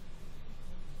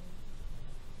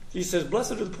 He says,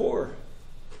 blessed are the poor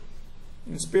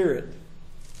in spirit.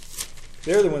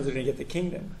 They're the ones that are going to get the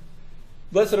kingdom.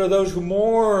 Blessed are those who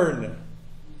mourn.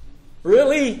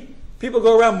 Really? People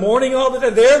go around mourning all the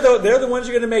time. They're the ones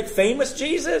you're going to make famous,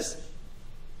 Jesus?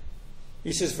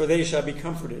 He says, for they shall be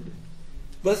comforted.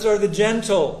 Blessed are the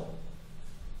gentle,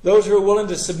 those who are willing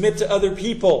to submit to other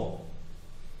people.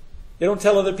 They don't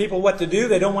tell other people what to do.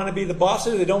 They don't want to be the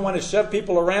bosses. They don't want to shove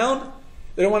people around.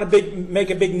 They don't want to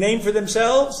make a big name for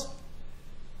themselves.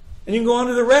 And you can go on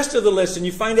to the rest of the list and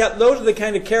you find out those are the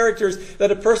kind of characters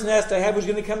that a person has to have who's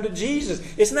going to come to Jesus.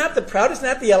 It's not the proud, it's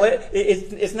not the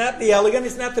elegant,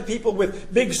 it's not the people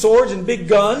with big swords and big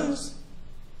guns.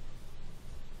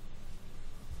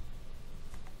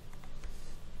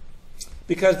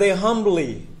 Because they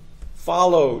humbly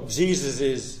follow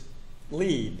Jesus'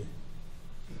 lead.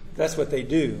 That's what they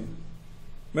do.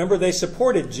 Remember, they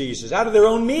supported Jesus. Out of their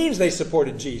own means, they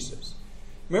supported Jesus.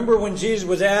 Remember when Jesus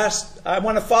was asked, I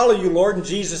want to follow you, Lord, and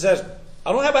Jesus says,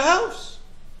 I don't have a house.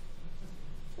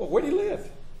 Well, where do you live?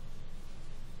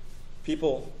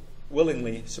 People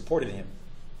willingly supported him,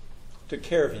 took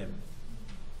care of him.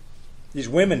 These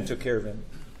women took care of him.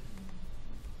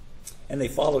 And they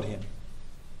followed him.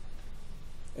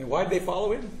 And why did they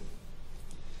follow him?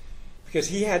 Because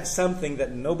he had something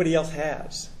that nobody else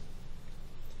has.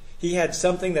 He had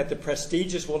something that the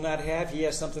prestigious will not have. He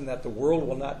has something that the world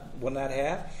will not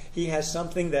have. He has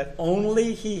something that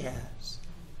only he has.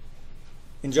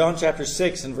 In John chapter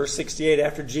 6 and verse 68,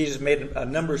 after Jesus made a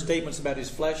number of statements about his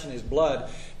flesh and his blood,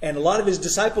 and a lot of his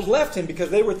disciples left him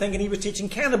because they were thinking he was teaching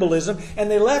cannibalism,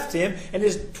 and they left him, and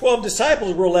his 12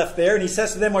 disciples were left there, and he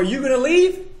says to them, are you going to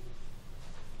leave?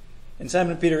 And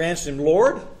Simon Peter answered him,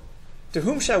 Lord, to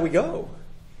whom shall we go?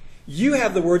 You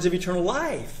have the words of eternal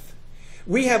life.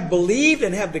 We have believed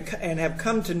and have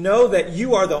come to know that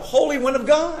you are the Holy One of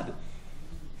God.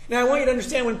 Now I want you to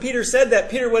understand, when Peter said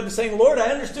that, Peter wasn't saying, Lord, I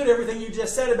understood everything you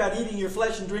just said about eating your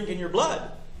flesh and drinking your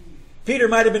blood. Peter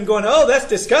might have been going, oh, that's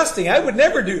disgusting. I would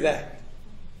never do that.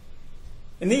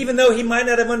 And even though he might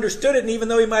not have understood it, and even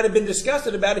though he might have been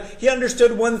disgusted about it, he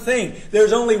understood one thing.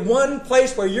 There's only one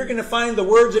place where you're going to find the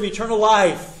words of eternal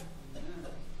life.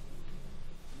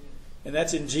 And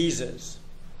that's in Jesus.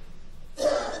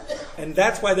 And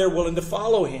that's why they're willing to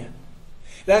follow him.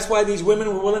 That's why these women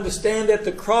were willing to stand at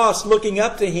the cross looking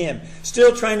up to him,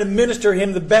 still trying to minister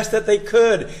him the best that they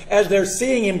could as they're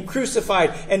seeing him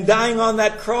crucified and dying on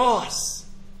that cross.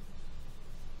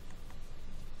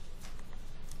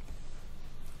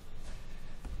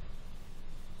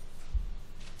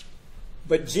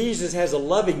 But Jesus has a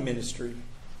loving ministry.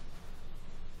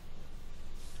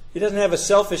 He doesn't have a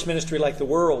selfish ministry like the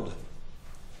world.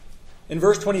 In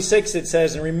verse 26 it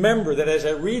says, and remember that as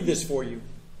I read this for you,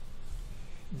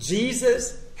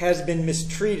 Jesus has been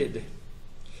mistreated.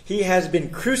 He has been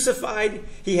crucified.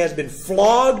 He has been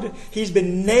flogged. He's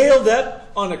been nailed up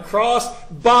on a cross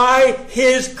by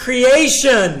his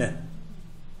creation.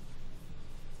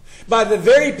 By the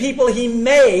very people he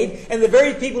made and the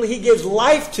very people he gives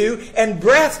life to and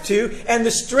breath to and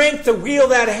the strength to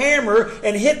wield that hammer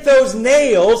and hit those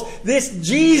nails. This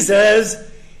Jesus,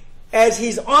 as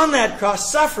he's on that cross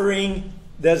suffering,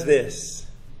 does this.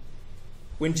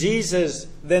 When Jesus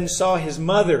then saw his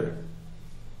mother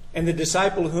and the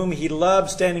disciple whom he loved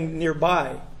standing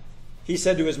nearby, he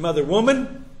said to his mother,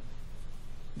 Woman,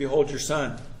 behold your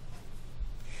son.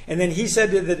 And then he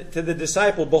said to the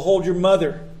disciple, Behold your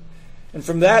mother. And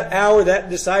from that hour, that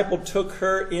disciple took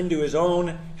her into his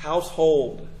own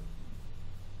household.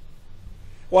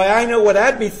 Why, I know what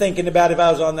I'd be thinking about if I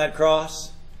was on that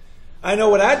cross. I know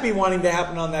what I'd be wanting to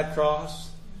happen on that cross.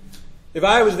 If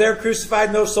I was there crucified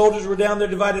and those soldiers were down there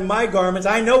dividing my garments,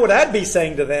 I know what I'd be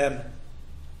saying to them.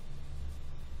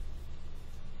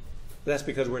 But that's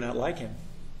because we're not like him.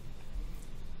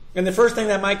 And the first thing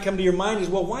that might come to your mind is,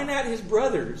 well, why not his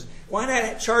brothers? Why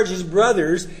not charge his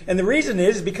brothers? And the reason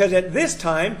is because at this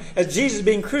time, as Jesus is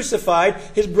being crucified,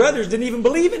 his brothers didn't even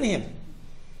believe in him.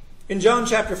 In John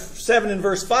chapter 7 and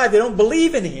verse 5, they don't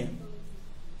believe in him.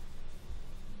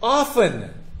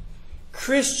 Often,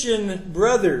 Christian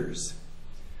brothers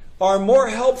are more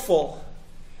helpful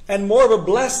and more of a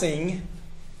blessing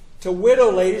to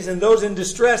widow ladies and those in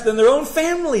distress than their own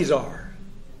families are.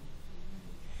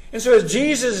 And so as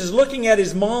Jesus is looking at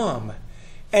his mom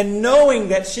and knowing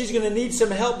that she's going to need some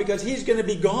help because he's going to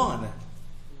be gone,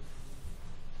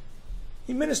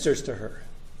 he ministers to her.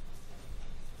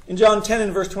 In John 10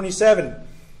 and verse 27,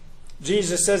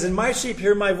 Jesus says, And my sheep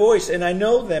hear my voice, and I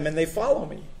know them, and they follow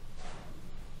me.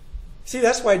 See,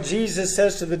 that's why Jesus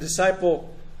says to the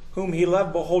disciple whom he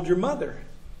loved, Behold your mother.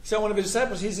 He said, one of his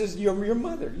disciples, he says, You're your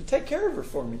mother. You take care of her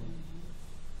for me.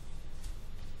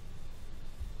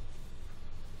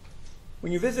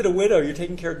 When you visit a widow, you're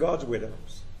taking care of God's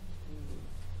widows.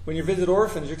 When you visit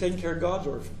orphans, you're taking care of God's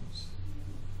orphans.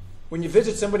 When you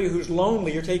visit somebody who's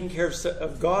lonely, you're taking care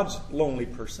of God's lonely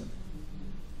person.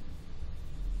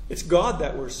 It's God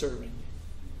that we're serving.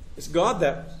 It's God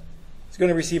that is going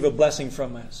to receive a blessing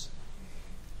from us.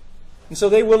 And so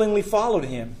they willingly followed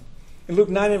him. In Luke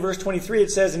 9 and verse 23 it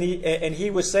says, and he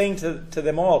was saying to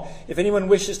them all, if anyone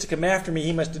wishes to come after me,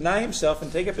 he must deny himself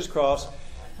and take up his cross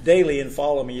daily and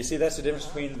follow me. You see, that's the difference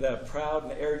between the proud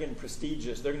and the arrogant and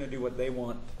prestigious. They're going to do what they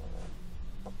want.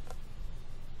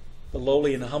 The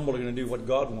lowly and the humble are going to do what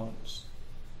God wants.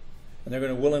 And they're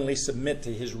going to willingly submit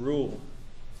to his rule.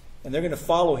 And they're going to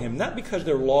follow him, not because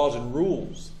they're laws and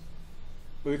rules,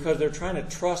 but because they're trying to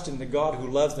trust in the God who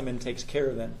loves them and takes care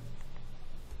of them.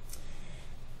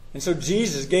 And so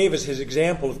Jesus gave us his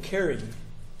example of caring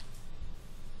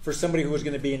for somebody who was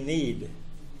going to be in need.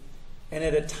 And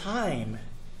at a time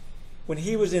when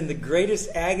he was in the greatest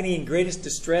agony and greatest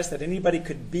distress that anybody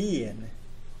could be in,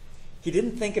 he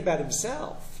didn't think about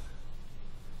himself.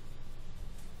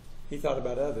 He thought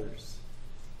about others.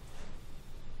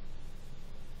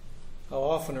 How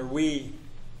often are we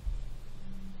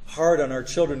hard on our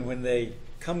children when they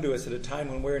come to us at a time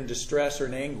when we're in distress or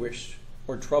in anguish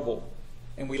or trouble,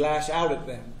 and we lash out at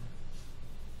them?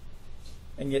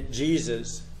 And yet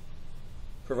Jesus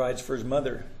provides for his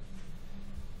mother.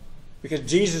 Because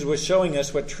Jesus was showing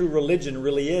us what true religion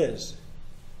really is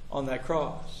on that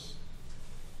cross.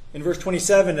 In verse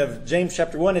 27 of James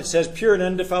chapter 1, it says, pure and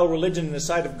undefiled religion in the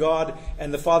sight of God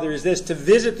and the Father is this, to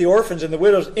visit the orphans and the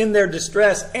widows in their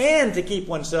distress and to keep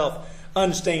oneself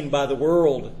unstained by the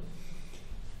world.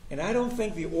 And I don't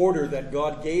think the order that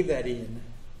God gave that in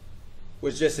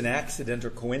was just an accident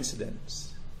or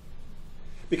coincidence.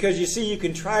 Because you see, you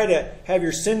can try to have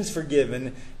your sins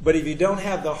forgiven, but if you don't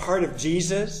have the heart of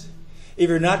Jesus, if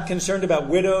you're not concerned about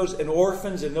widows and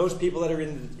orphans and those people that are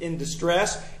in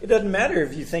distress, it doesn't matter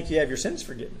if you think you have your sins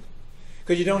forgiven.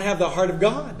 Because you don't have the heart of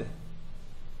God.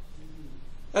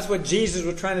 That's what Jesus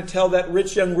was trying to tell that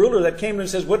rich young ruler that came to him and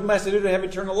says, what must I do to have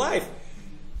eternal life?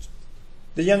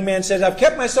 The young man says, I've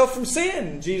kept myself from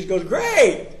sin. Jesus goes,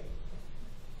 great.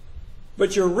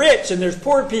 But you're rich and there's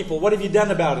poor people. What have you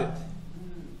done about it?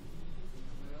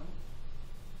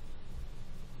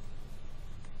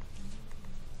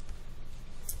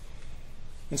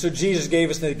 And so Jesus gave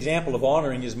us an example of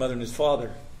honoring his mother and his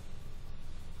father.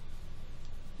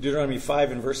 Deuteronomy 5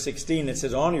 and verse 16, it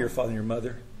says, honor your father and your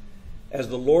mother, as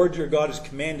the Lord your God has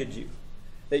commanded you,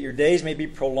 that your days may be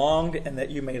prolonged and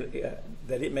that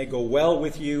it may go well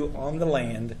with you on the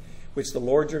land which the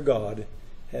Lord your God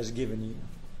has given you.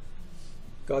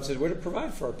 God says we're to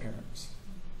provide for our parents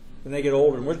when they get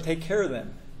older, and we're to take care of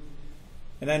them.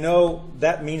 And I know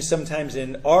that means sometimes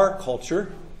in our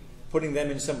culture, putting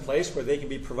them in some place where they can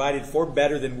be provided for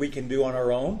better than we can do on our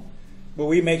own. But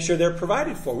we make sure they're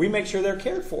provided for. We make sure they're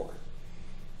cared for.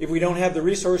 If we don't have the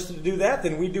resources to do that,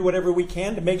 then we do whatever we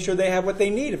can to make sure they have what they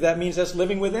need. If that means us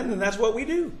living with them, then that's what we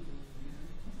do.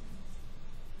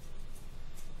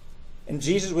 And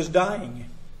Jesus was dying.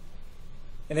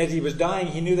 And as he was dying,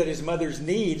 he knew that his mother's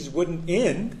needs wouldn't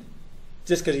end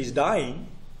just because he's dying.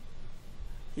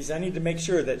 He said, I need to make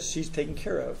sure that she's taken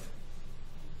care of.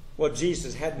 Well,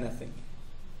 Jesus had nothing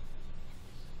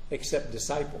except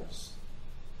disciples.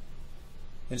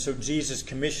 And so Jesus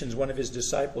commissions one of his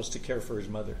disciples to care for his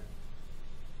mother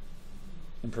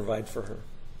and provide for her.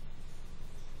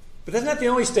 But that's not the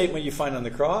only statement you find on the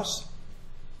cross.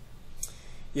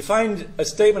 You find a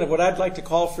statement of what I'd like to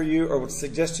call for you or would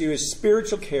suggest to you is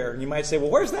spiritual care. And you might say,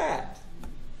 well, where's that?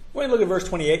 Well, look at verse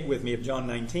 28 with me of John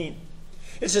 19.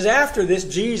 It says, after this,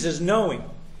 Jesus, knowing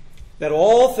that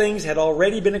all things had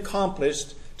already been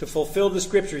accomplished to fulfill the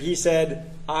scripture, he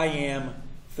said, I am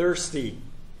thirsty.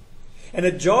 And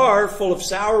a jar full of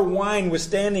sour wine was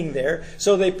standing there.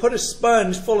 So they put a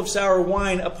sponge full of sour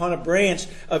wine upon a branch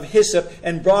of hyssop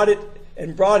and brought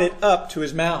it up to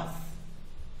his mouth.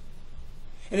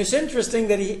 And it's interesting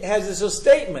that he has this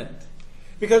statement.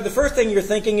 Because the first thing you're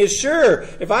thinking is, sure,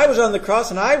 if I was on the cross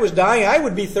and I was dying, I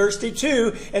would be thirsty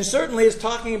too. And certainly it's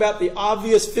talking about the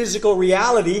obvious physical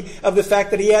reality of the fact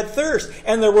that he had thirst.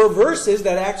 And there were verses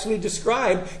that actually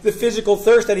describe the physical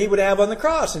thirst that he would have on the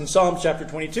cross. In Psalm chapter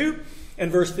 22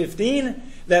 and verse 15,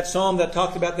 that psalm that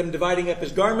talked about them dividing up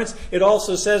his garments, it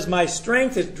also says, my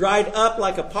strength is dried up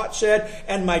like a potsherd,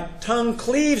 and my tongue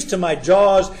cleaves to my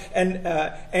jaws,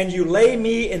 and you lay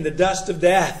me in the dust of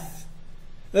death.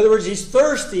 In other words, he's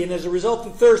thirsty, and as a result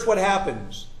of thirst, what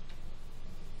happens?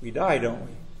 We die, don't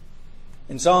we?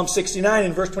 In Psalm 69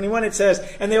 and verse 21 it says,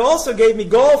 and they also gave me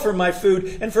gall for my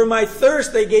food, and for my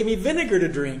thirst they gave me vinegar to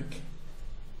drink.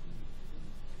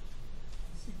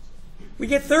 We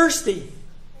get thirsty.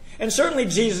 And certainly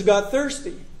Jesus got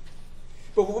thirsty.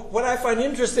 But what I find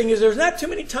interesting is there's not too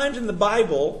many times in the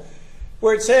Bible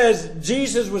where it says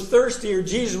Jesus was thirsty or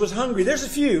Jesus was hungry. There's a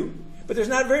few, but there's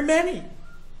not very many.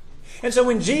 And so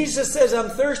when Jesus says, I'm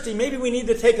thirsty, maybe we need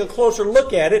to take a closer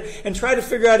look at it and try to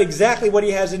figure out exactly what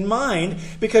he has in mind,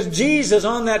 because Jesus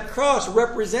on that cross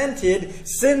represented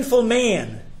sinful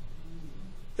man.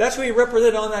 That's what he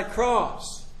represented on that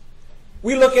cross.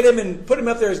 We look at him and put him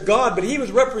up there as God, but he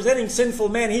was representing sinful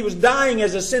man. He was dying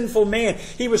as a sinful man.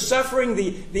 He was suffering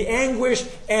the anguish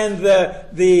and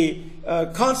the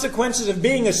consequences of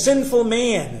being a sinful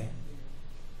man.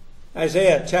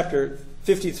 Isaiah chapter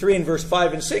 53 and verse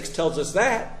 5 and 6 tells us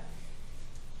that,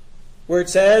 where it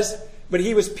says, but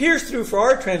he was pierced through for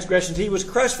our transgressions, he was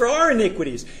crushed for our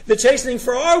iniquities. The chastening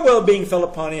for our well-being fell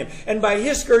upon him, and by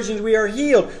his scourgings we are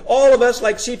healed. All of us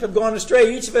like sheep have gone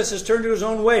astray. Each of us has turned to his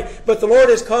own way, but the Lord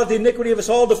has caused the iniquity of us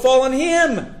all to fall on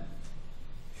him.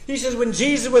 He says when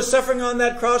Jesus was suffering on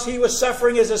that cross, he was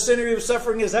suffering as a sinner, he was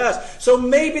suffering as us. So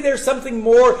maybe there's something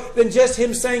more than just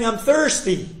him saying, I'm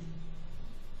thirsty.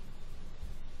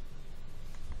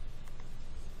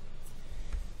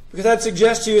 Because I'd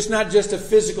suggest to you it's not just a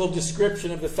physical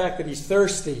description of the fact that he's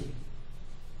thirsty.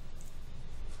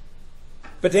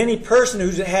 But to any person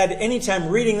who's had any time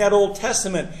reading that Old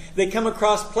Testament, they come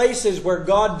across places where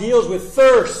God deals with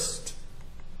thirst.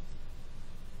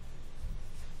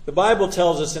 The Bible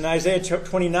tells us in Isaiah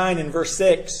 29 and verse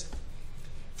 6,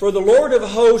 for the Lord of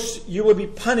hosts you will be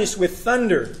punished with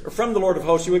thunder, or from the Lord of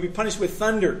hosts you will be punished with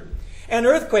thunder, and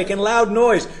earthquake and loud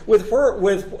noise, with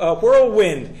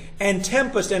whirlwind and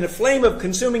tempest and a flame of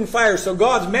consuming fire. So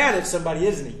God's mad at somebody,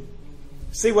 isn't he?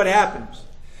 See what happens.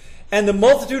 And the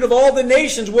multitude of all the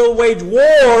nations will wage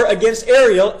war against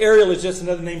Ariel. Ariel is just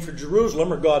another name for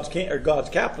Jerusalem, or God's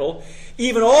capital.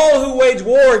 Even all who wage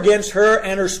war against her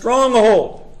and her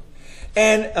stronghold.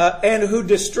 And who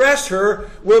distress her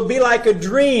will be like a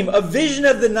dream, a vision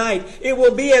of the night. It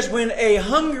will be as when a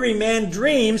hungry man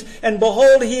dreams, and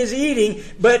behold, he is eating,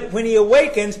 but when he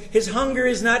awakens, his hunger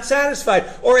is not satisfied.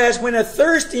 Or as when a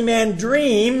thirsty man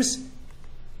dreams,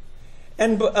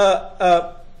 and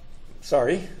apparently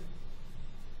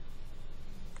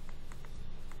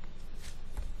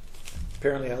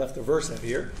I left the verse out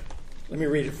here. Let me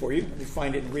read it for you. Let me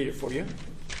find it and read it for you.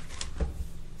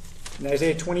 In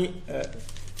Isaiah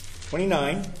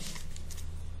 29,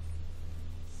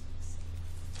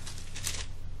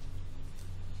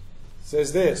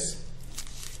 says this,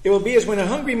 it will be as when a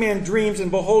hungry man dreams, and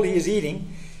behold, he is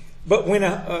eating, but when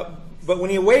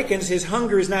he awakens, his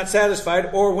hunger is not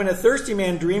satisfied. Or when a thirsty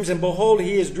man dreams, and behold,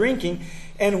 he is drinking,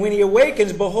 and when he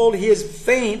awakens, behold, he is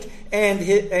faint, and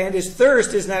his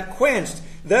thirst is not quenched.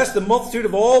 Thus the multitude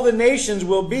of all the nations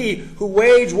will be who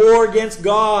wage war against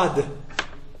God.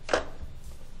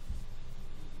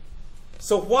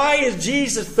 So why is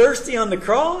Jesus thirsty on the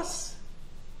cross?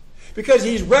 Because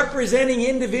he's representing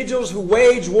individuals who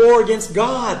wage war against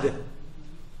God.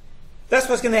 That's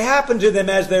what's going to happen to them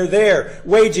as they're there,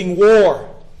 waging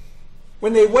war.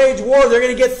 When they wage war, they're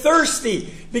going to get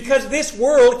thirsty, because this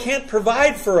world can't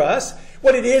provide for us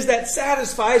what it is that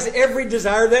satisfies every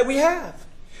desire that we have.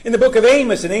 In the book of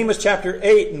Amos, in Amos chapter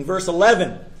 8 and verse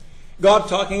 11, God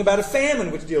talking about a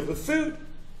famine which deals with food.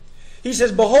 He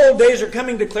says, behold, days are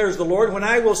coming, declares the Lord, when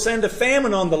I will send a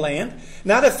famine on the land,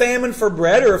 not a famine for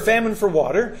bread or a famine for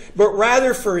water, but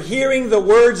rather for hearing the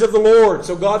words of the Lord.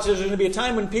 So God says there's going to be a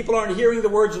time when people aren't hearing the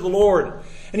words of the Lord.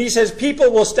 And he says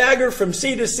people will stagger from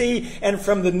sea to sea and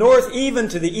from the north even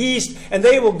to the east, and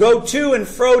they will go to and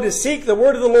fro to seek the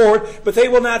word of the Lord, but they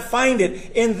will not find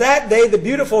it. In that day the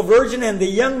beautiful virgin and the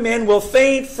young men will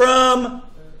faint from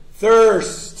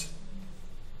thirst.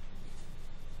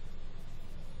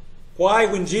 Why,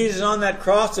 when Jesus is on that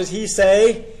cross, does he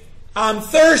say, I'm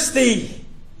thirsty?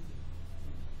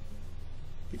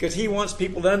 Because he wants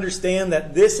people to understand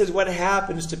that this is what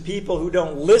happens to people who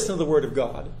don't listen to the Word of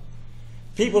God.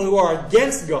 People who are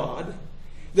against God,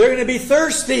 they're going to be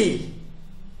thirsty.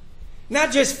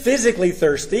 Not just physically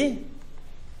thirsty,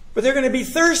 but they're going to be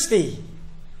thirsty.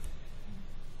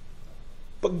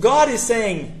 But God is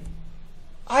saying,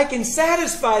 I can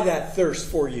satisfy that thirst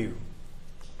for you.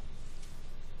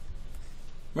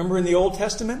 Remember in the Old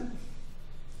Testament?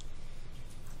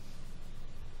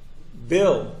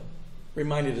 Bill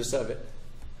reminded us of it.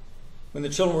 When the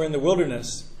children were in the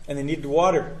wilderness and they needed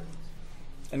water,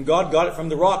 and God got it from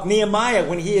the rock. Nehemiah,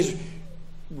 when he is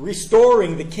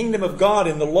restoring the kingdom of God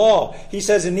in the law, he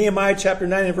says in Nehemiah chapter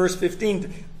 9 and verse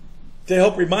 15, to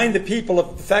help remind the people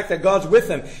of the fact that God's with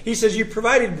them, he says, you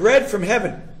provided bread from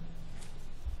heaven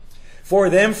for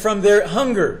them from their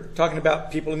hunger. Talking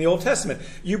about people in the Old Testament.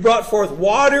 You brought forth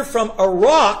water from a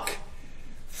rock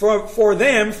for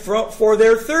them for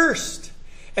their thirst.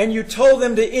 And you told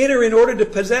them to enter in order to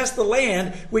possess the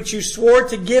land which you swore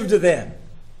to give to them.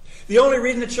 The only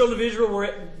reason the children of Israel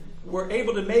were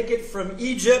able to make it from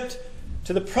Egypt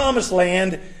to the promised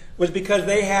land was because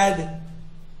they had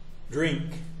drink.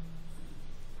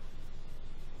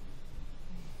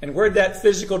 And where'd that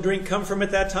physical drink come from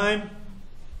at that time?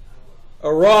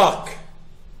 A rock.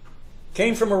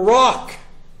 Came from a rock.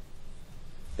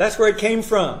 That's where it came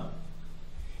from.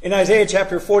 In Isaiah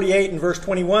chapter 48 and verse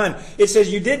 21, it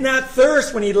says, "You did not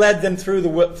thirst when he led them through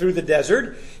the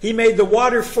desert. He made the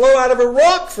water flow out of a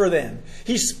rock for them.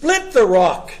 He split the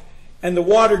rock, and the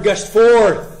water gushed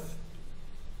forth."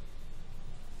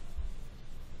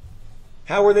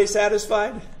 How were they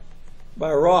satisfied? By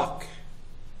a rock.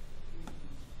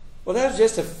 Well, that's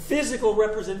just a physical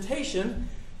representation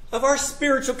of our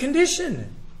spiritual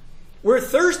condition. We're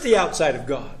thirsty outside of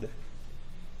God.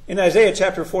 In Isaiah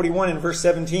chapter 41 and verse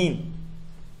 17,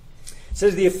 it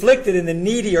says, "The afflicted and the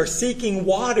needy are seeking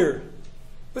water,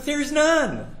 but there is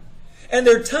none, and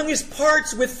their tongue is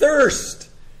parched with thirst.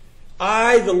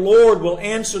 I, the Lord, will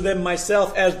answer them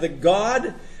myself. As the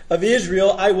God of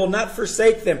Israel, I will not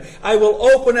forsake them. I will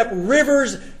open up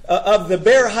rivers on the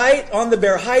bare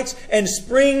heights, and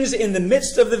springs in the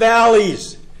midst of the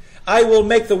valleys. I will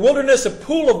make the wilderness a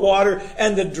pool of water,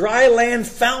 and the dry land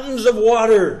fountains of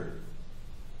water."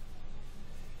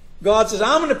 God says,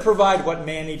 I'm going to provide what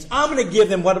man needs. I'm going to give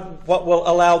them what will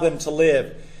allow them to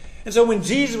live. And so when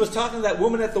Jesus was talking to that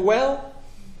woman at the well,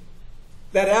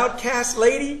 that outcast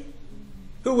lady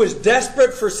who was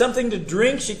desperate for something to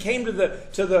drink, she came to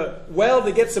the well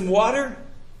to get some water.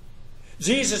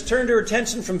 Jesus turned her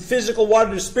attention from physical water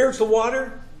to spiritual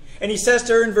water. And he says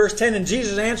to her in verse 10, "And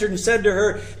Jesus answered and said to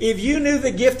her, if you knew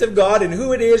the gift of God and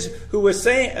who it is who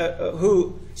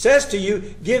says to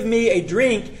you, 'Give me a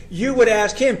drink,' you would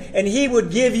ask him, and he would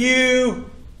give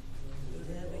you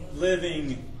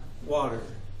living water."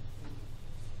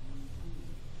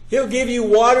 He'll give you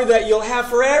water that you'll have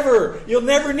forever. You'll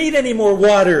never need any more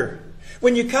water.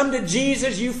 When you come to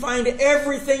Jesus, you find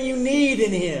everything you need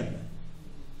in him.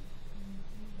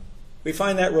 We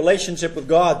find that relationship with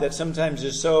God that sometimes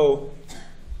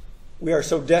we are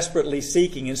so desperately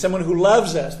seeking, and someone who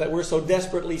loves us that we're so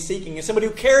desperately seeking, and somebody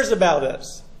who cares about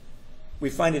us.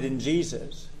 We find it in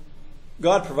Jesus.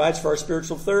 God provides for our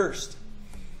spiritual thirst.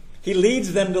 He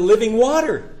leads them to living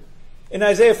water. In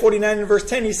Isaiah 49 and verse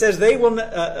 10, he says, they will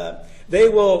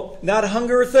not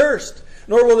hunger or thirst,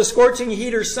 nor will the scorching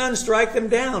heat or sun strike them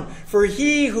down. For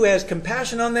he who has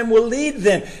compassion on them will lead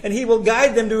them, and he will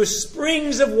guide them to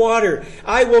springs of water.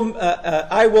 I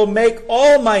will make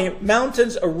all my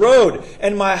mountains a road,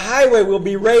 and my highway will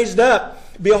be raised up.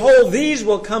 Behold, these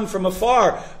will come from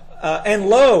afar, and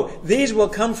lo, these will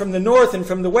come from the north and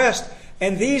from the west,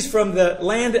 and these from the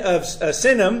land of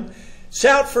Sinim.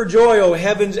 Shout for joy, O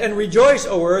heavens, and rejoice,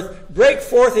 O earth. Break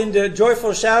forth into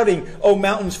joyful shouting, O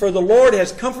mountains, for the Lord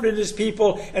has comforted his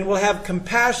people and will have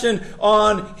compassion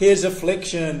on his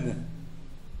affliction.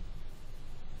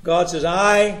 God says,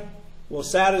 I will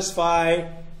satisfy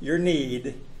your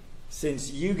need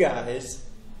since you guys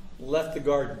left the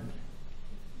garden.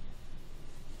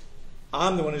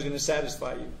 I'm the one who's going to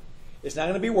satisfy you. It's not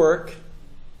going to be work.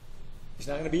 It's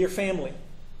not going to be your family.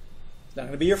 It's not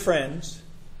going to be your friends.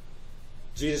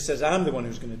 Jesus says, I'm the one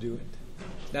who's going to do it.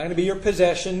 It's not going to be your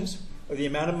possessions or the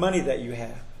amount of money that you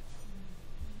have.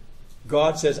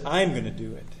 God says, I'm going to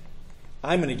do it.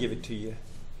 I'm going to give it to you.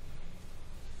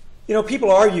 You know,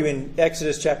 people argue in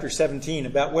Exodus chapter 17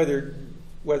 about whether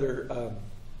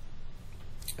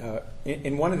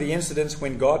in one of the incidents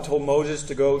when God told Moses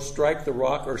to go strike the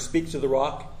rock or speak to the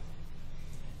rock,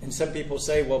 and some people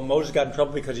say, well, Moses got in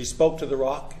trouble because he spoke to the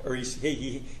rock, or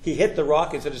he hit the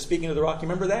rock instead of speaking to the rock. You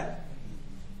remember that?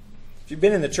 If you've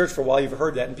been in the church for a while, you've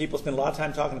heard that, and people spend a lot of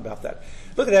time talking about that.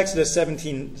 Look at Exodus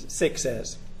 17:6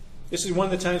 says. This is one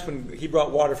of the times when he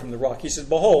brought water from the rock. He says,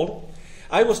 behold,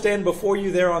 I will stand before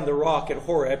you there on the rock at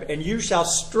Horeb, and you shall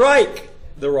strike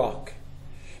the rock,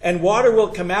 and water will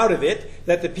come out of it,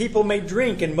 that the people may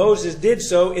drink. And Moses did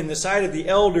so in the sight of the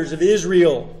elders of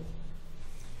Israel.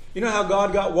 You know how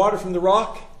God got water from the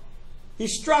rock? He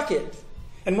struck it.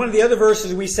 And one of the other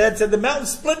verses we said the mountain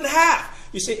split in half.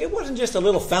 You see, it wasn't just a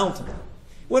little fountain. It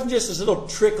wasn't just this little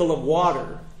trickle of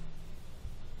water.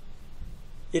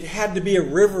 It had to be a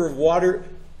river of water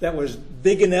that was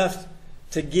big enough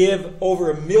to give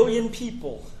over 1 million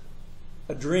people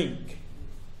a drink.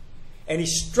 And he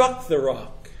struck the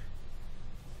rock.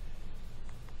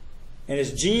 And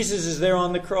as Jesus is there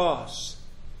on the cross,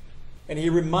 and he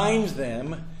reminds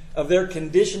them of their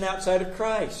condition outside of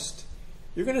Christ,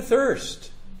 you're going to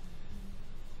thirst.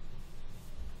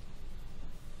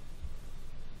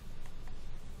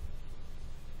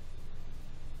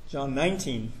 John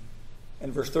 19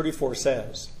 and verse 34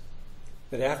 says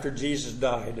that after Jesus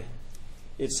died,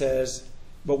 it says,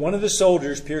 "But one of the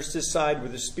soldiers pierced his side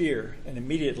with a spear, and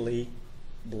immediately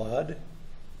blood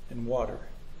and water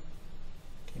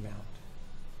came out."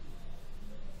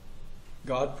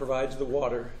 God provides the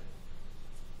water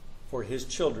for His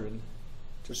children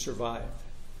to survive.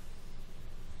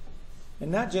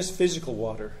 And not just physical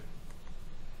water.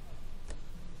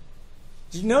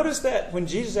 Did you notice that when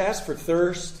Jesus asked for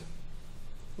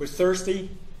was thirsty,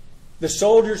 the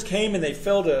soldiers came and they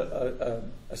filled a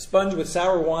sponge with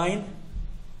sour wine?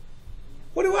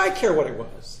 What do I care what it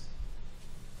was?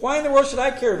 Why in the world should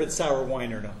I care if it's sour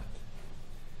wine or not?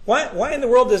 Why in the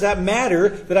world does that matter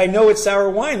that I know it's sour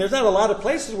wine? There's not a lot of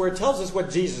places where it tells us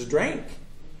what Jesus drank.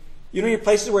 You know any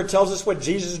places where it tells us what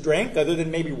Jesus drank other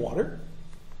than maybe water?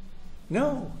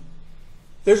 No.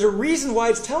 There's a reason why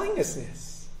it's telling us this.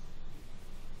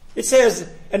 It says,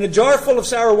 and a jar full of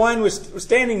sour wine was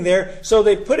standing there, so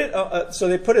they put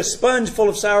a sponge full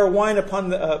of sour wine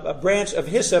upon a branch of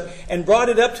hyssop and brought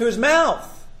it up to his mouth.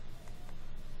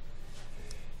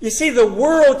 You see, the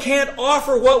world can't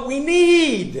offer what we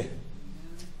need.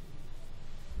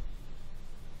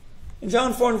 In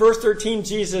John 4 and verse 13,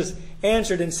 Jesus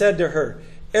answered and said to her,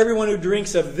 "Everyone who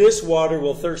drinks of this water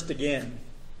will thirst again."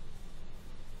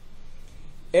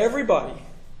 Everybody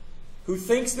who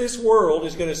thinks this world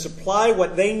is going to supply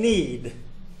what they need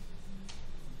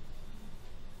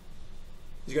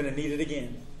is going to need it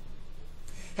again.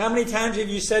 How many times have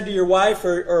you said to your wife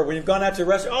or when you've gone out to a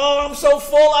restaurant, "Oh, I'm so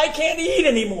full I can't eat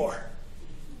anymore"?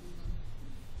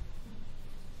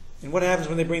 And what happens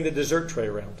when they bring the dessert tray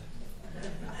around?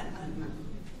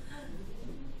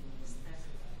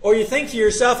 Or you think to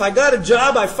yourself, "I got a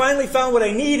job, I finally found what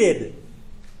I needed."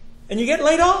 And you get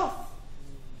laid off.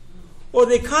 Well,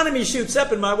 the economy shoots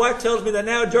up, and my wife tells me that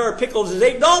now a jar of pickles is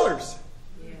 $8.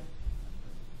 Yeah.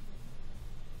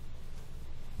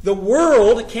 The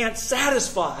world can't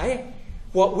satisfy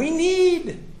what we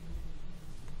need.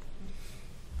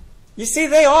 You see,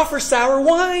 they offer sour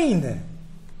wine.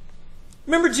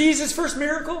 Remember Jesus' first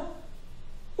miracle?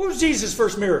 What was Jesus'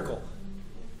 first miracle?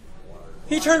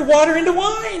 He turned water into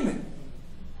wine.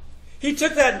 He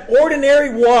took that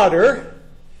ordinary water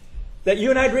that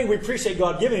you and I drink. We appreciate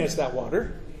God giving us that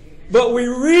water. But we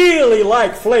really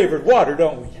like flavored water,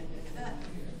 don't we?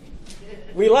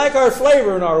 We like our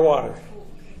flavor in our water.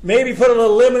 Maybe put a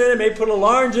little lemon in it, maybe put a little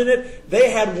orange in it.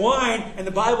 They had wine, and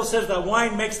the Bible says that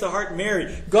wine makes the heart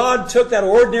merry. God took that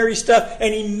ordinary stuff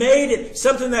and He made it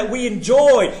something that we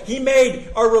enjoy. He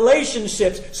made our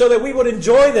relationships so that we would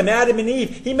enjoy them, Adam and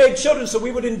Eve. He made children so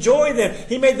we would enjoy them.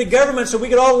 He made the government so we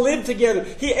could all live together.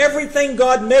 Everything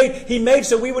God made, He made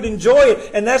so we would enjoy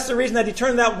it. And that's the reason that He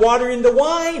turned that water into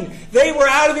wine. They were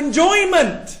out of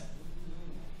enjoyment.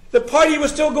 The party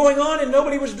was still going on and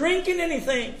nobody was drinking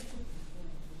anything.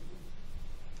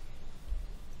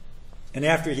 And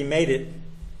after He made it,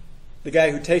 the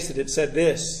guy who tasted it said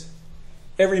this,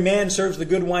 "Every man serves the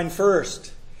good wine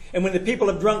first. And when the people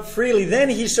have drunk freely, then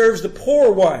he serves the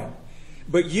poor wine.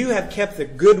 But you have kept the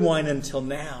good wine until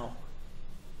now."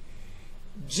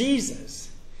 Jesus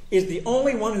is the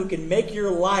only one who can make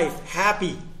your life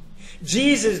happy.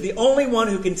 Jesus is the only one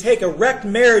who can take a wrecked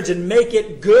marriage and make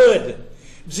it good.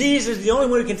 Jesus is the only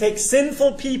one who can take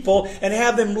sinful people and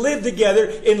have them live together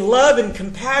in love and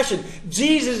compassion.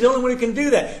 Jesus is the only one who can do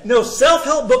that. No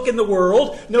self-help book in the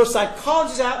world, no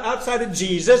psychologist outside of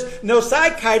Jesus, no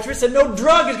psychiatrist, and no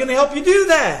drug is going to help you do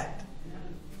that.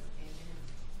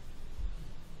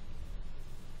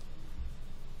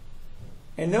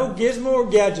 And no gizmo or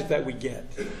gadget that we get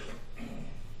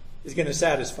is going to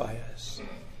satisfy us.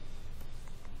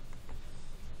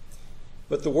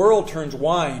 But the world turns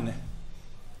wine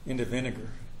into vinegar.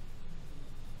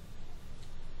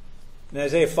 In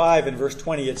Isaiah 5 and verse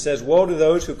 20 it says, "Woe to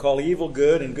those who call evil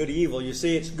good and good evil." You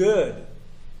see, it's good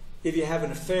if you have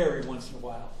an affair every once in a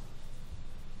while.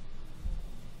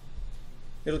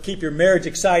 It'll keep your marriage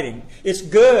exciting. It's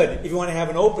good if you want to have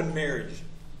an open marriage.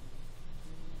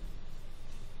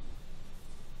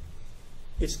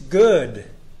 It's good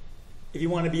if you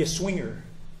want to be a swinger.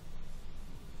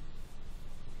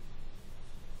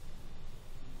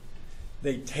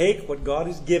 They take what God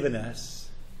has given us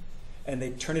and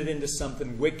they turn it into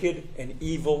something wicked and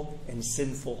evil and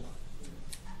sinful.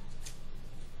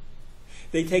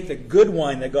 They take the good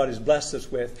wine that God has blessed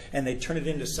us with and they turn it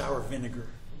into sour vinegar.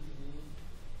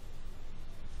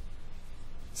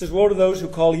 says, woe to those who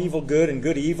call evil good and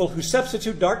good evil, who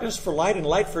substitute darkness for light and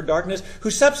light for darkness,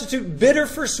 who substitute bitter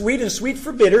for sweet and sweet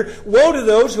for bitter. Woe to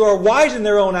those who are wise in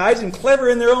their own eyes and clever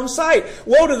in their own sight.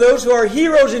 Woe to those who are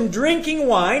heroes in drinking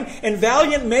wine and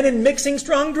valiant men in mixing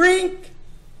strong drink.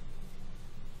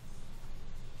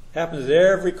 Happens at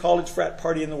every college frat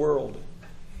party in the world.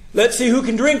 Let's see who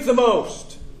can drink the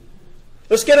most.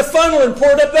 Let's get a funnel and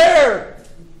pour it up there.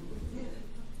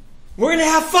 We're going to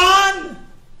have fun.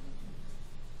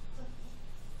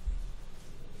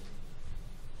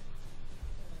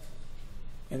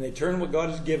 And they turn what God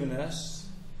has given us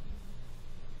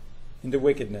into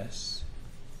wickedness.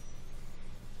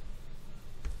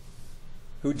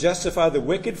 Who justify the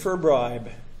wicked for a bribe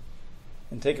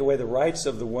and take away the rights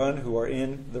of the one who are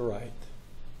in the right,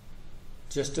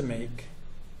 just to make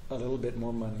a little bit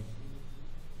more money.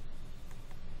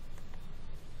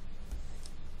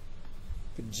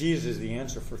 But Jesus is the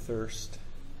answer for thirst.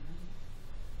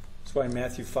 That's why in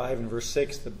Matthew 5 and verse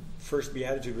 6, the first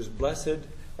beatitude was, blessed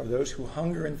are those who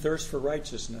hunger and thirst for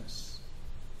righteousness,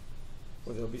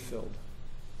 for they'll be filled.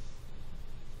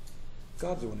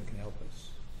 God's the one who can help us.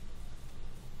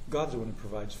 God's the one who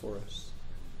provides for us.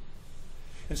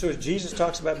 And so as Jesus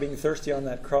talks about being thirsty on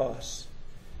that cross,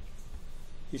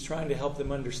 He's trying to help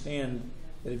them understand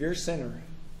that if you're a sinner,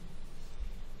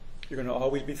 you're going to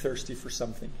always be thirsty for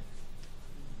something.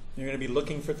 You're going to be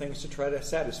looking for things to try to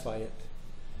satisfy it.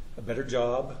 A better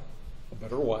job, a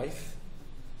better wife.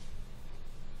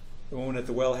 The woman at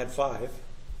the well had 5.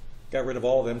 Got rid of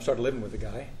all of them, started living with the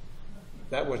guy.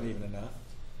 That wasn't even enough.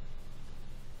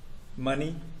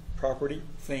 Money, property,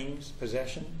 things,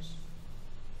 possessions.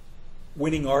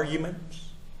 Winning arguments.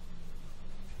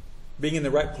 Being in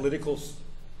the right political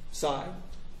side.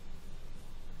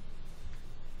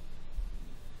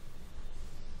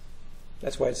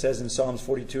 That's why it says in Psalms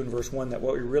 42 and verse 1 that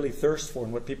what we really thirst for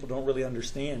and what people don't really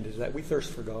understand is that we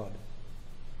thirst for God.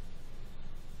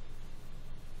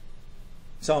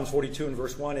 Psalms 42 and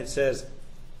verse 1, it says,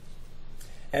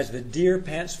 as the deer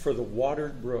pants for the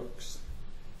watered brooks,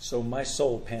 so my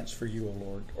soul pants for you, O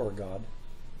Lord, or God.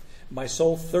 My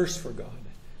soul thirsts for God,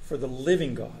 for the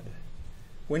living God.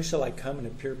 When shall I come and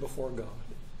appear before God?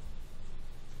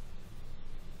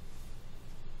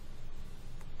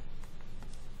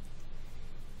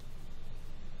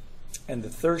 And the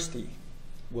thirsty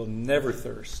will never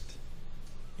thirst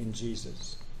in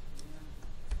Jesus.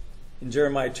 In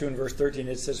Jeremiah 2 and verse 13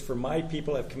 it says, for my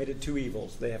people have committed 2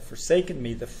 evils. They have forsaken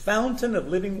me, the fountain of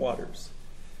living waters,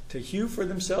 to hew for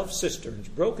themselves cisterns,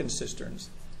 broken cisterns,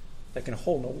 that can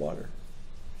hold no water.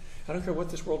 I don't care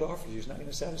what this world offers you. It's not going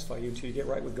to satisfy you until you get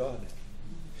right with God.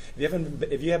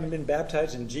 If you haven't been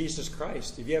baptized in Jesus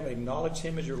Christ, if you haven't acknowledged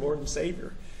Him as your Lord and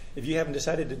Savior, if you haven't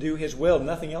decided to do His will,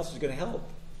 nothing else is going to help.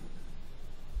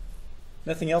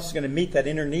 Nothing else is going to meet that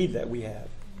inner need that we have.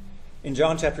 In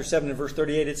John chapter 7 and verse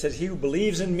 38, it says, he who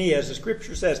believes in me, as the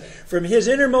Scripture says, from his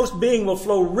innermost being will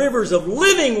flow rivers of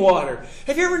living water.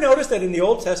 Have you ever noticed that in the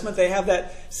Old Testament they have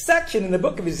that section in the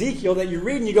book of Ezekiel that you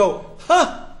read and you go,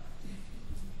 huh?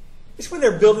 It's when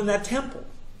they're building that temple.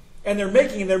 And they're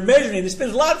making and they're measuring. He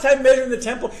spends a lot of time measuring the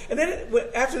temple. And then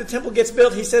after the temple gets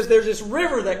built, he says there's this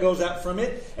river that goes out from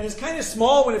it. And it's kind of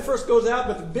small when it first goes out,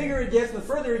 but the bigger it gets and the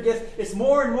further it gets, it's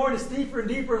more and more and it's deeper and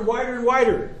deeper and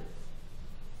wider.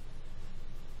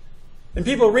 And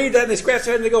people read that and they scratch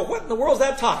their head and they go, what in the world is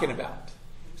that talking about?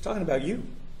 It's talking about you.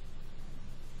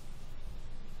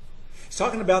 It's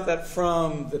talking about that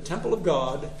from the temple of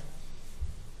God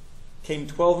came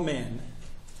 12 men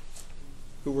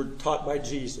who were taught by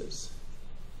Jesus.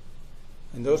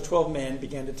 And those 12 men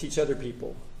began to teach other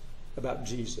people about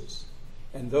Jesus.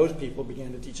 And those people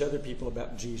began to teach other people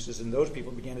about Jesus. And those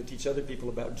people began to teach other people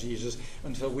about Jesus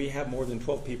until we have more than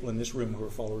 12 people in this room who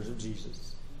are followers of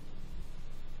Jesus.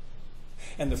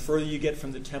 And the further you get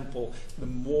from the temple, the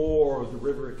more the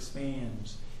river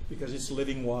expands because it's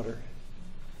living water.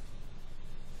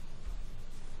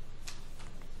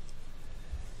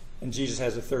 And Jesus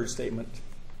has a third statement.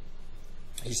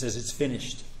 He says it's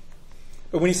finished.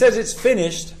 But when he says it's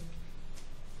finished,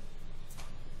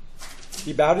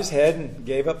 he bowed his head and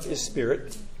gave up his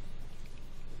spirit.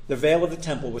 The veil of the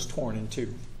temple was torn in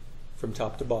two from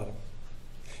top to bottom.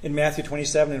 In Matthew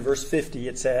 27 and verse 50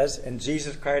 it says, and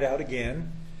Jesus cried out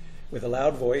again with a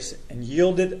loud voice and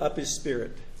yielded up his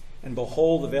spirit. And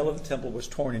behold, the veil of the temple was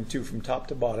torn in two from top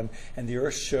to bottom, and the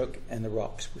earth shook and the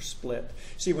rocks were split.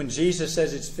 See, when Jesus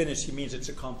says it's finished, he means it's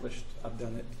accomplished. I've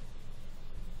done it.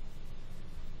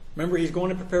 Remember, he's going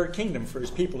to prepare a kingdom for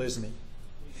his people, isn't he?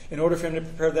 In order for him to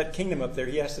prepare that kingdom up there,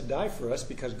 he has to die for us,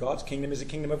 because God's kingdom is a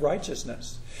kingdom of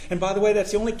righteousness. And by the way,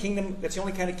 that's the only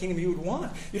kind of kingdom you would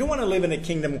want. You don't want to live in a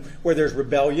kingdom where there's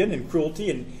rebellion and cruelty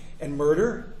and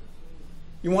murder.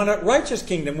 You want a righteous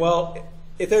kingdom. Well,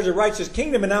 if there's a righteous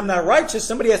kingdom and I'm not righteous,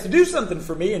 somebody has to do something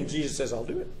for me, and Jesus says, I'll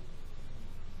do it.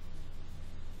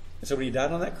 And so when he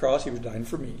died on that cross, he was dying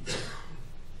for me,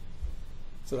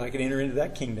 so that I could enter into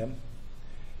that kingdom.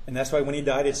 And that's why when he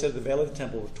died, it says the veil of the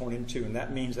temple was torn in two. And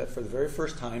that means that for the very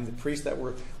first time, the priests that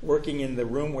were working in the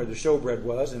room where the showbread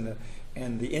was and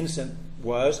the incense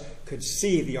was could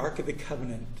see the Ark of the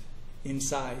Covenant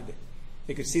inside.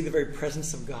 They could see the very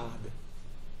presence of God.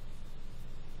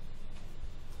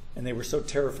 And they were so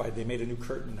terrified, they made a new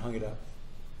curtain and hung it up.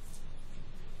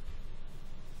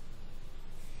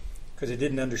 Because they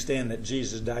didn't understand that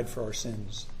Jesus died for our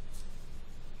sins.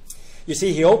 You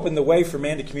see, he opened the way for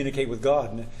man to communicate with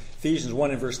God. In Ephesians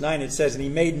 1 and verse 9 it says, and he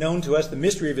made known to us the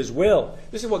mystery of his will.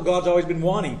 This is what God's always been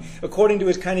wanting. According to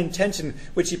his kind intention,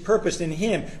 which he purposed in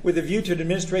him, with a view to an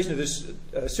administration of this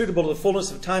suitable to the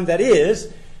fullness of time. That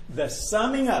is, the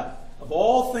summing up of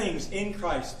all things in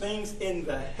Christ. Things in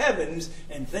the heavens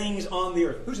and things on the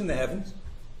earth. Who's in the heavens?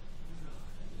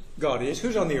 God is.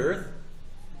 Who's on the earth?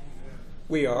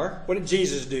 We are. What did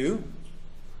Jesus do?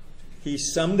 He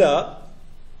summed up,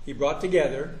 he brought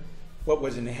together what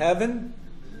was in heaven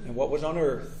and what was on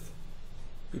earth.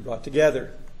 He brought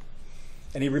together.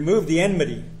 And he removed the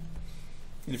enmity.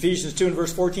 In Ephesians 2 and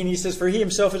verse 14 he says, for he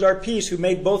himself is our peace, who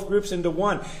made both groups into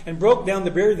one, and broke down the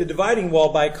barrier of the dividing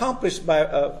wall by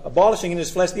abolishing in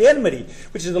his flesh the enmity,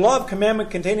 which is the law of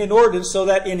commandment contained in ordinance, so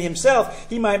that in himself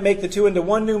he might make the two into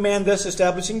one new man, thus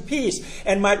establishing peace,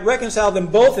 and might reconcile them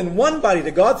both in one body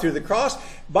to God through the cross,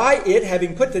 by it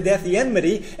having put to death the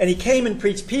enmity. And he came and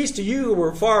preached peace to you who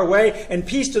were far away, and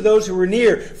peace to those who were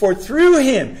near. For through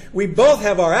him we both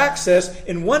have our access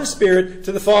in one Spirit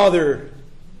to the Father.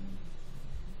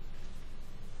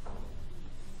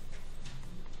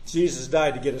 Jesus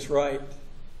died to get us right.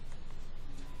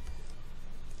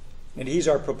 And he's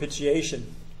our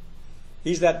propitiation.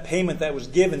 He's that payment that was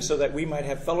given so that we might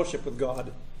have fellowship with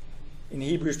God. In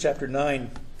Hebrews chapter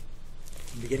 9,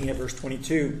 beginning at verse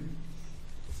 22.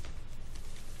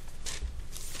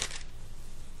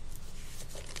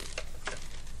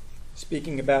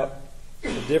 Speaking about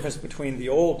the difference between the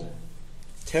old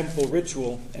temple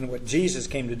ritual and what Jesus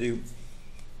came to do.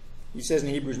 He says in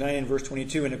Hebrews 9 and verse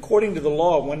 22, and according to the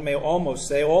law, one may almost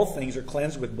say all things are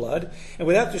cleansed with blood, and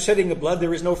without the shedding of blood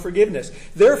there is no forgiveness.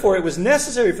 Therefore it was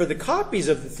necessary for the copies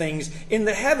of the things in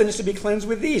the heavens to be cleansed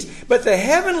with these. But the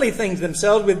heavenly things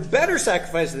themselves with better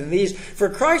sacrifices than these, for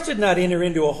Christ did not enter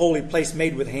into a holy place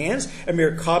made with hands, a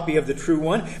mere copy of the true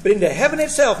one, but into heaven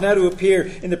itself, now to appear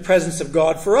in the presence of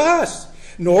God for us.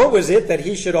 Nor was it that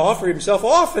he should offer himself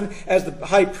often, as the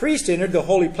high priest entered the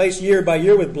holy place year by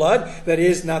year with blood that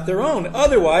is not their own.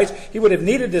 Otherwise, he would have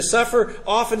needed to suffer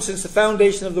often since the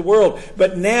foundation of the world.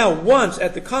 But now, once,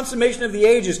 at the consummation of the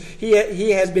ages,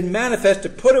 he has been manifest to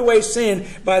put away sin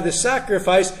by the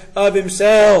sacrifice of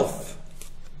himself.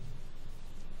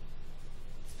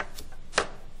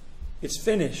 It's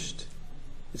finished.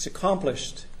 It's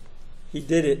accomplished. He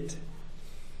did it.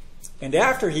 And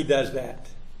after he does that,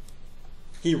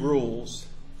 he rules.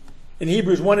 In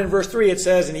Hebrews 1 and verse 3 it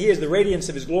says, and he is the radiance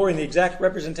of his glory and the exact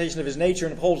representation of his nature,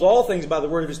 and upholds all things by the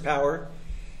word of his power.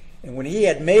 And when he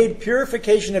had made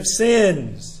purification of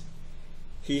sins,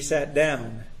 he sat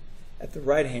down at the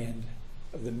right hand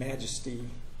of the majesty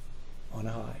on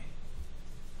high.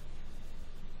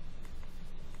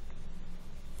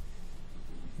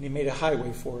 And he made a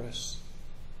highway for us.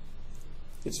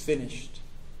 It's finished.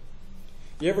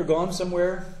 You ever gone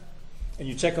somewhere and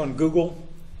you check on Google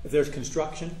if there's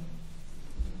construction?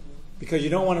 Because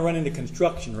you don't want to run into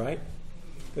construction, right?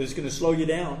 Because it's going to slow you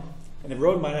down, and the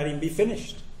road might not even be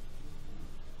finished.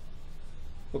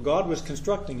 Well, God was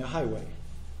constructing a highway.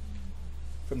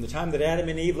 From the time that Adam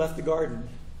and Eve left the garden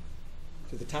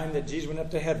to the time that Jesus went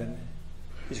up to heaven,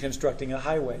 he's constructing a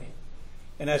highway.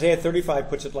 And Isaiah 35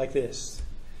 puts it like this: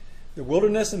 the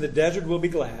wilderness and the desert will be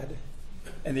glad,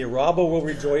 and the Arabah will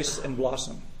rejoice and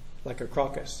blossom like a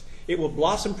crocus. It will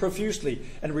blossom profusely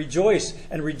and rejoice,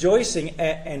 and rejoicing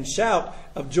and shout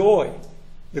of joy.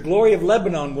 The glory of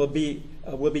Lebanon will be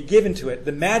given to it,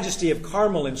 the majesty of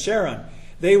Carmel and Sharon.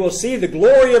 They will see the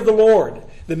glory of the Lord,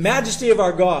 the majesty of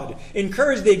our God.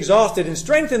 Encourage the exhausted and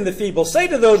strengthen the feeble. Say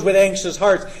to those with anxious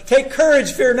hearts, take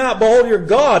courage, fear not. Behold, your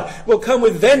God will come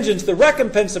with vengeance. The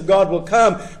recompense of God will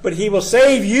come, but he will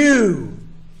save you.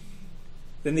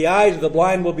 Then the eyes of the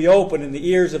blind will be opened, and the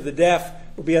ears of the deaf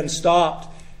will be unstopped.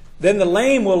 Then the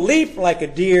lame will leap like a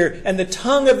deer, and the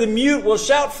tongue of the mute will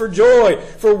shout for joy.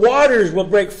 For waters will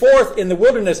break forth in the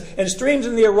wilderness, and streams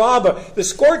in the Arabah. The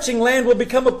scorching land will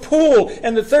become a pool,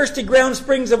 and the thirsty ground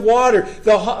springs of water.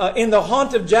 In the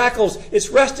haunt of jackals, its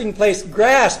resting place,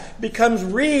 grass becomes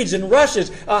reeds and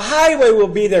rushes. A highway will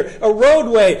be there, a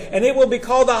roadway, and it will be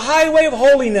called the highway of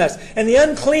holiness. And the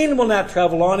unclean will not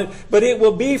travel on it, but it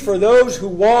will be for those who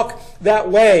walk that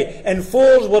way. And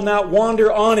fools will not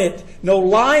wander on it. No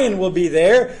lion will be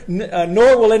there,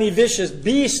 nor will any vicious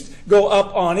beast go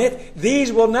up on it.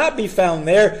 These will not be found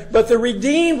there, but the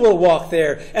redeemed will walk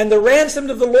there. And the ransomed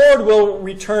of the Lord will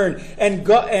return and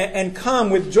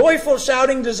come with joyful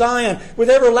shouting to Zion,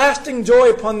 with everlasting joy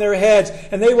upon their heads.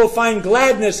 And they will find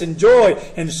gladness and joy,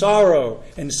 and sorrow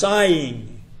and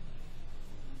sighing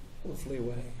will flee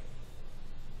away.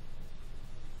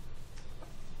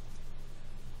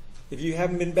 If you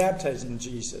haven't been baptized in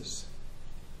Jesus,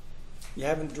 you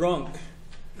haven't drunk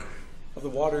of the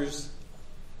waters,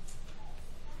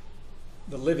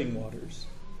 the living waters,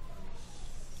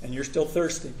 and you're still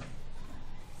thirsty,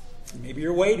 maybe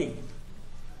you're waiting.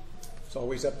 It's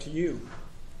always up to you.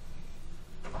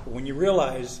 But when you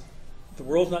realize the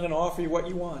world's not going to offer you what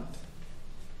you want,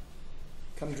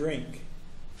 come drink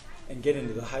and get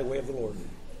into the highway of the Lord.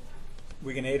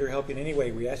 We can aid or help you in any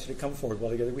way. We ask you to come forward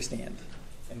while together we stand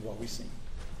and while we sing.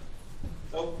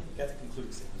 Oh, we got to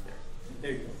conclude singing there.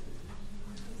 There you go.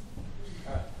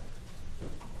 All right.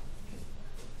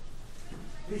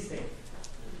 Please stand.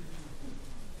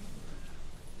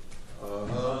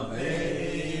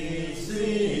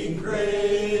 Amazing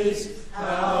grace,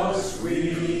 how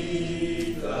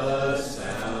sweet the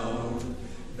sound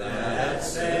that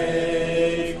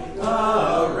saved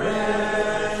a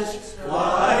wretch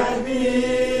like me.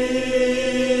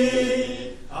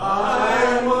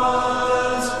 I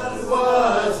once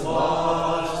was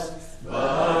lost,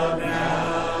 but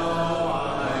now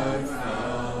I'm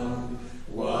found.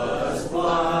 Was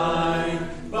blind,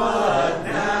 but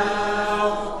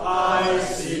now I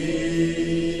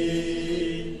see.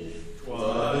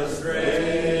 'Twas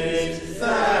grace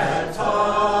that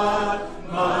taught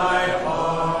my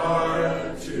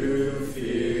heart to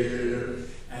fear,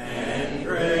 and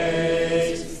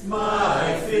grace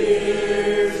my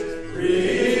fears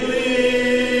relieved.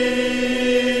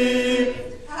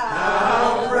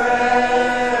 How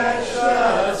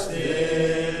precious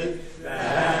did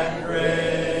that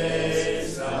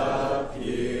grace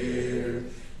appear,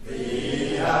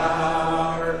 the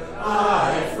hour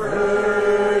I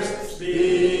first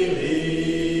believed.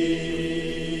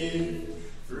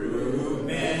 Through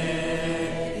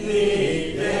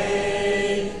many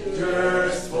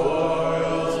dangers,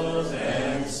 toils,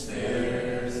 and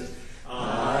snares,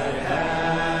 I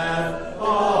have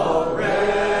already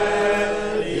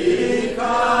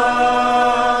come.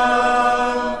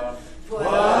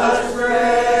 'Twas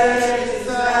grace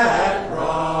that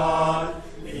brought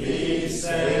me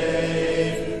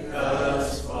safe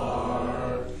thus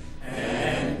far,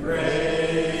 and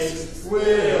grace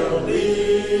will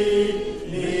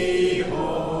lead me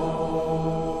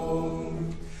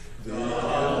home.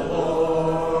 The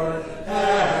Lord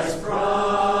has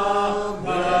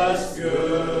promised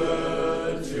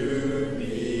good to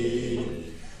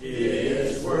me.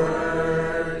 His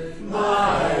word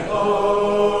my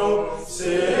hope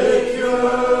secures.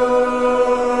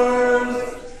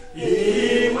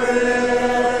 He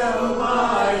will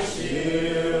my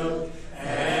shield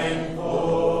and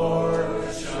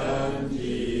portion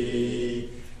be,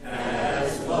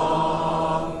 as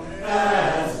long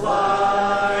as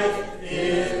life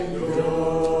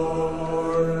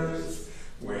endures.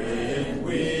 When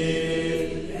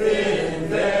we've been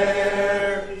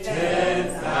there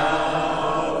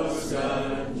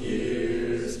 10,000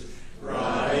 years,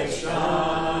 bright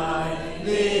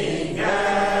shining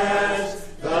as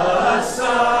the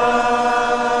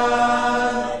sun,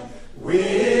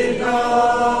 we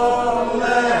know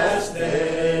less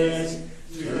days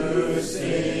to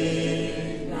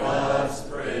sing God's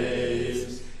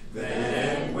praise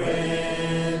than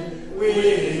when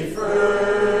we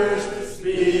first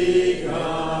begun.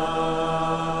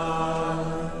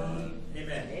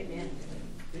 Amen. Amen.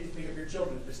 Please pick up your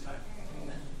children at this time.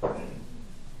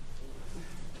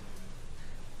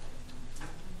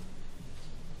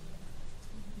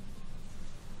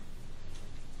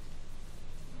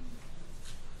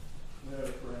 Let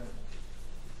us pray.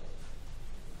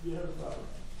 Dear Heavenly Father,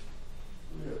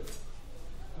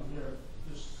 I'm here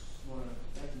just want to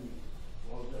thank you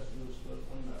for all the blessings you bestowed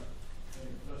upon us and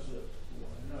bless us to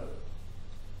one another.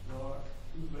 Lord,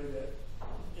 we pray that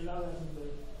in our lesson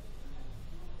today,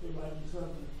 it might be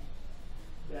something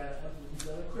that helps us be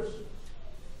better Christians.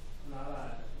 our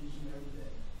lives each and every day.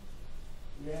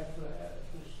 We ask for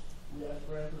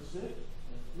prayer for the sick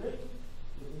and afflicted.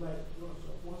 If we might join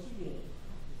us once again.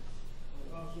 And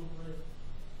also pray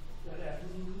that after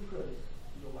we do the credit,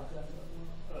 you'll watch out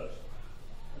for us.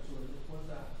 That's what it points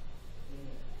out.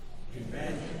 Amen.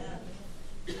 Amen.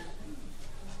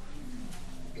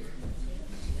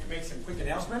 Make some quick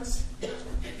announcements.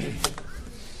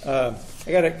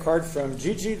 I got a card from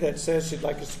Gigi that says she'd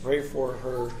like us to pray for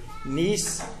her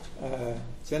niece,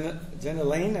 Jenna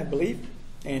Lane, I believe,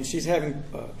 and she's having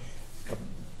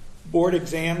board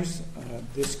exams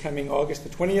this coming August the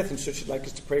 20th, and so she'd like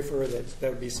us to pray for her that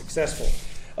would be successful.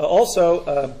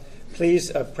 Also,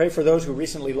 please pray for those who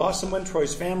recently lost someone,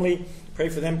 Troy's family. Pray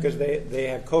for them because they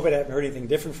have COVID. I haven't heard anything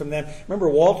different from them. Remember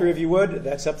Walter, if you would,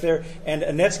 that's up there. And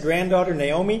Annette's granddaughter,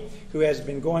 Naomi, who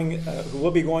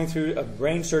will be going through a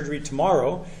brain surgery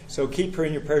tomorrow. So keep her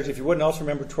in your prayers if you would. And also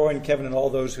remember Troy and Kevin and all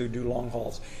those who do long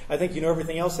hauls. I think you know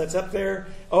everything else that's up there.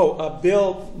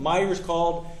 Bill Myers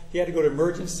called. He had to go to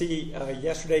emergency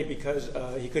yesterday because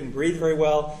he couldn't breathe very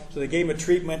well. So they gave him a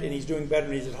treatment, and he's doing better,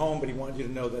 and he's at home, but he wanted you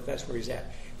to know that that's where he's at.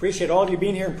 Appreciate all of you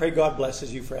being here, and pray God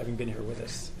blesses you for having been here with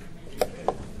us.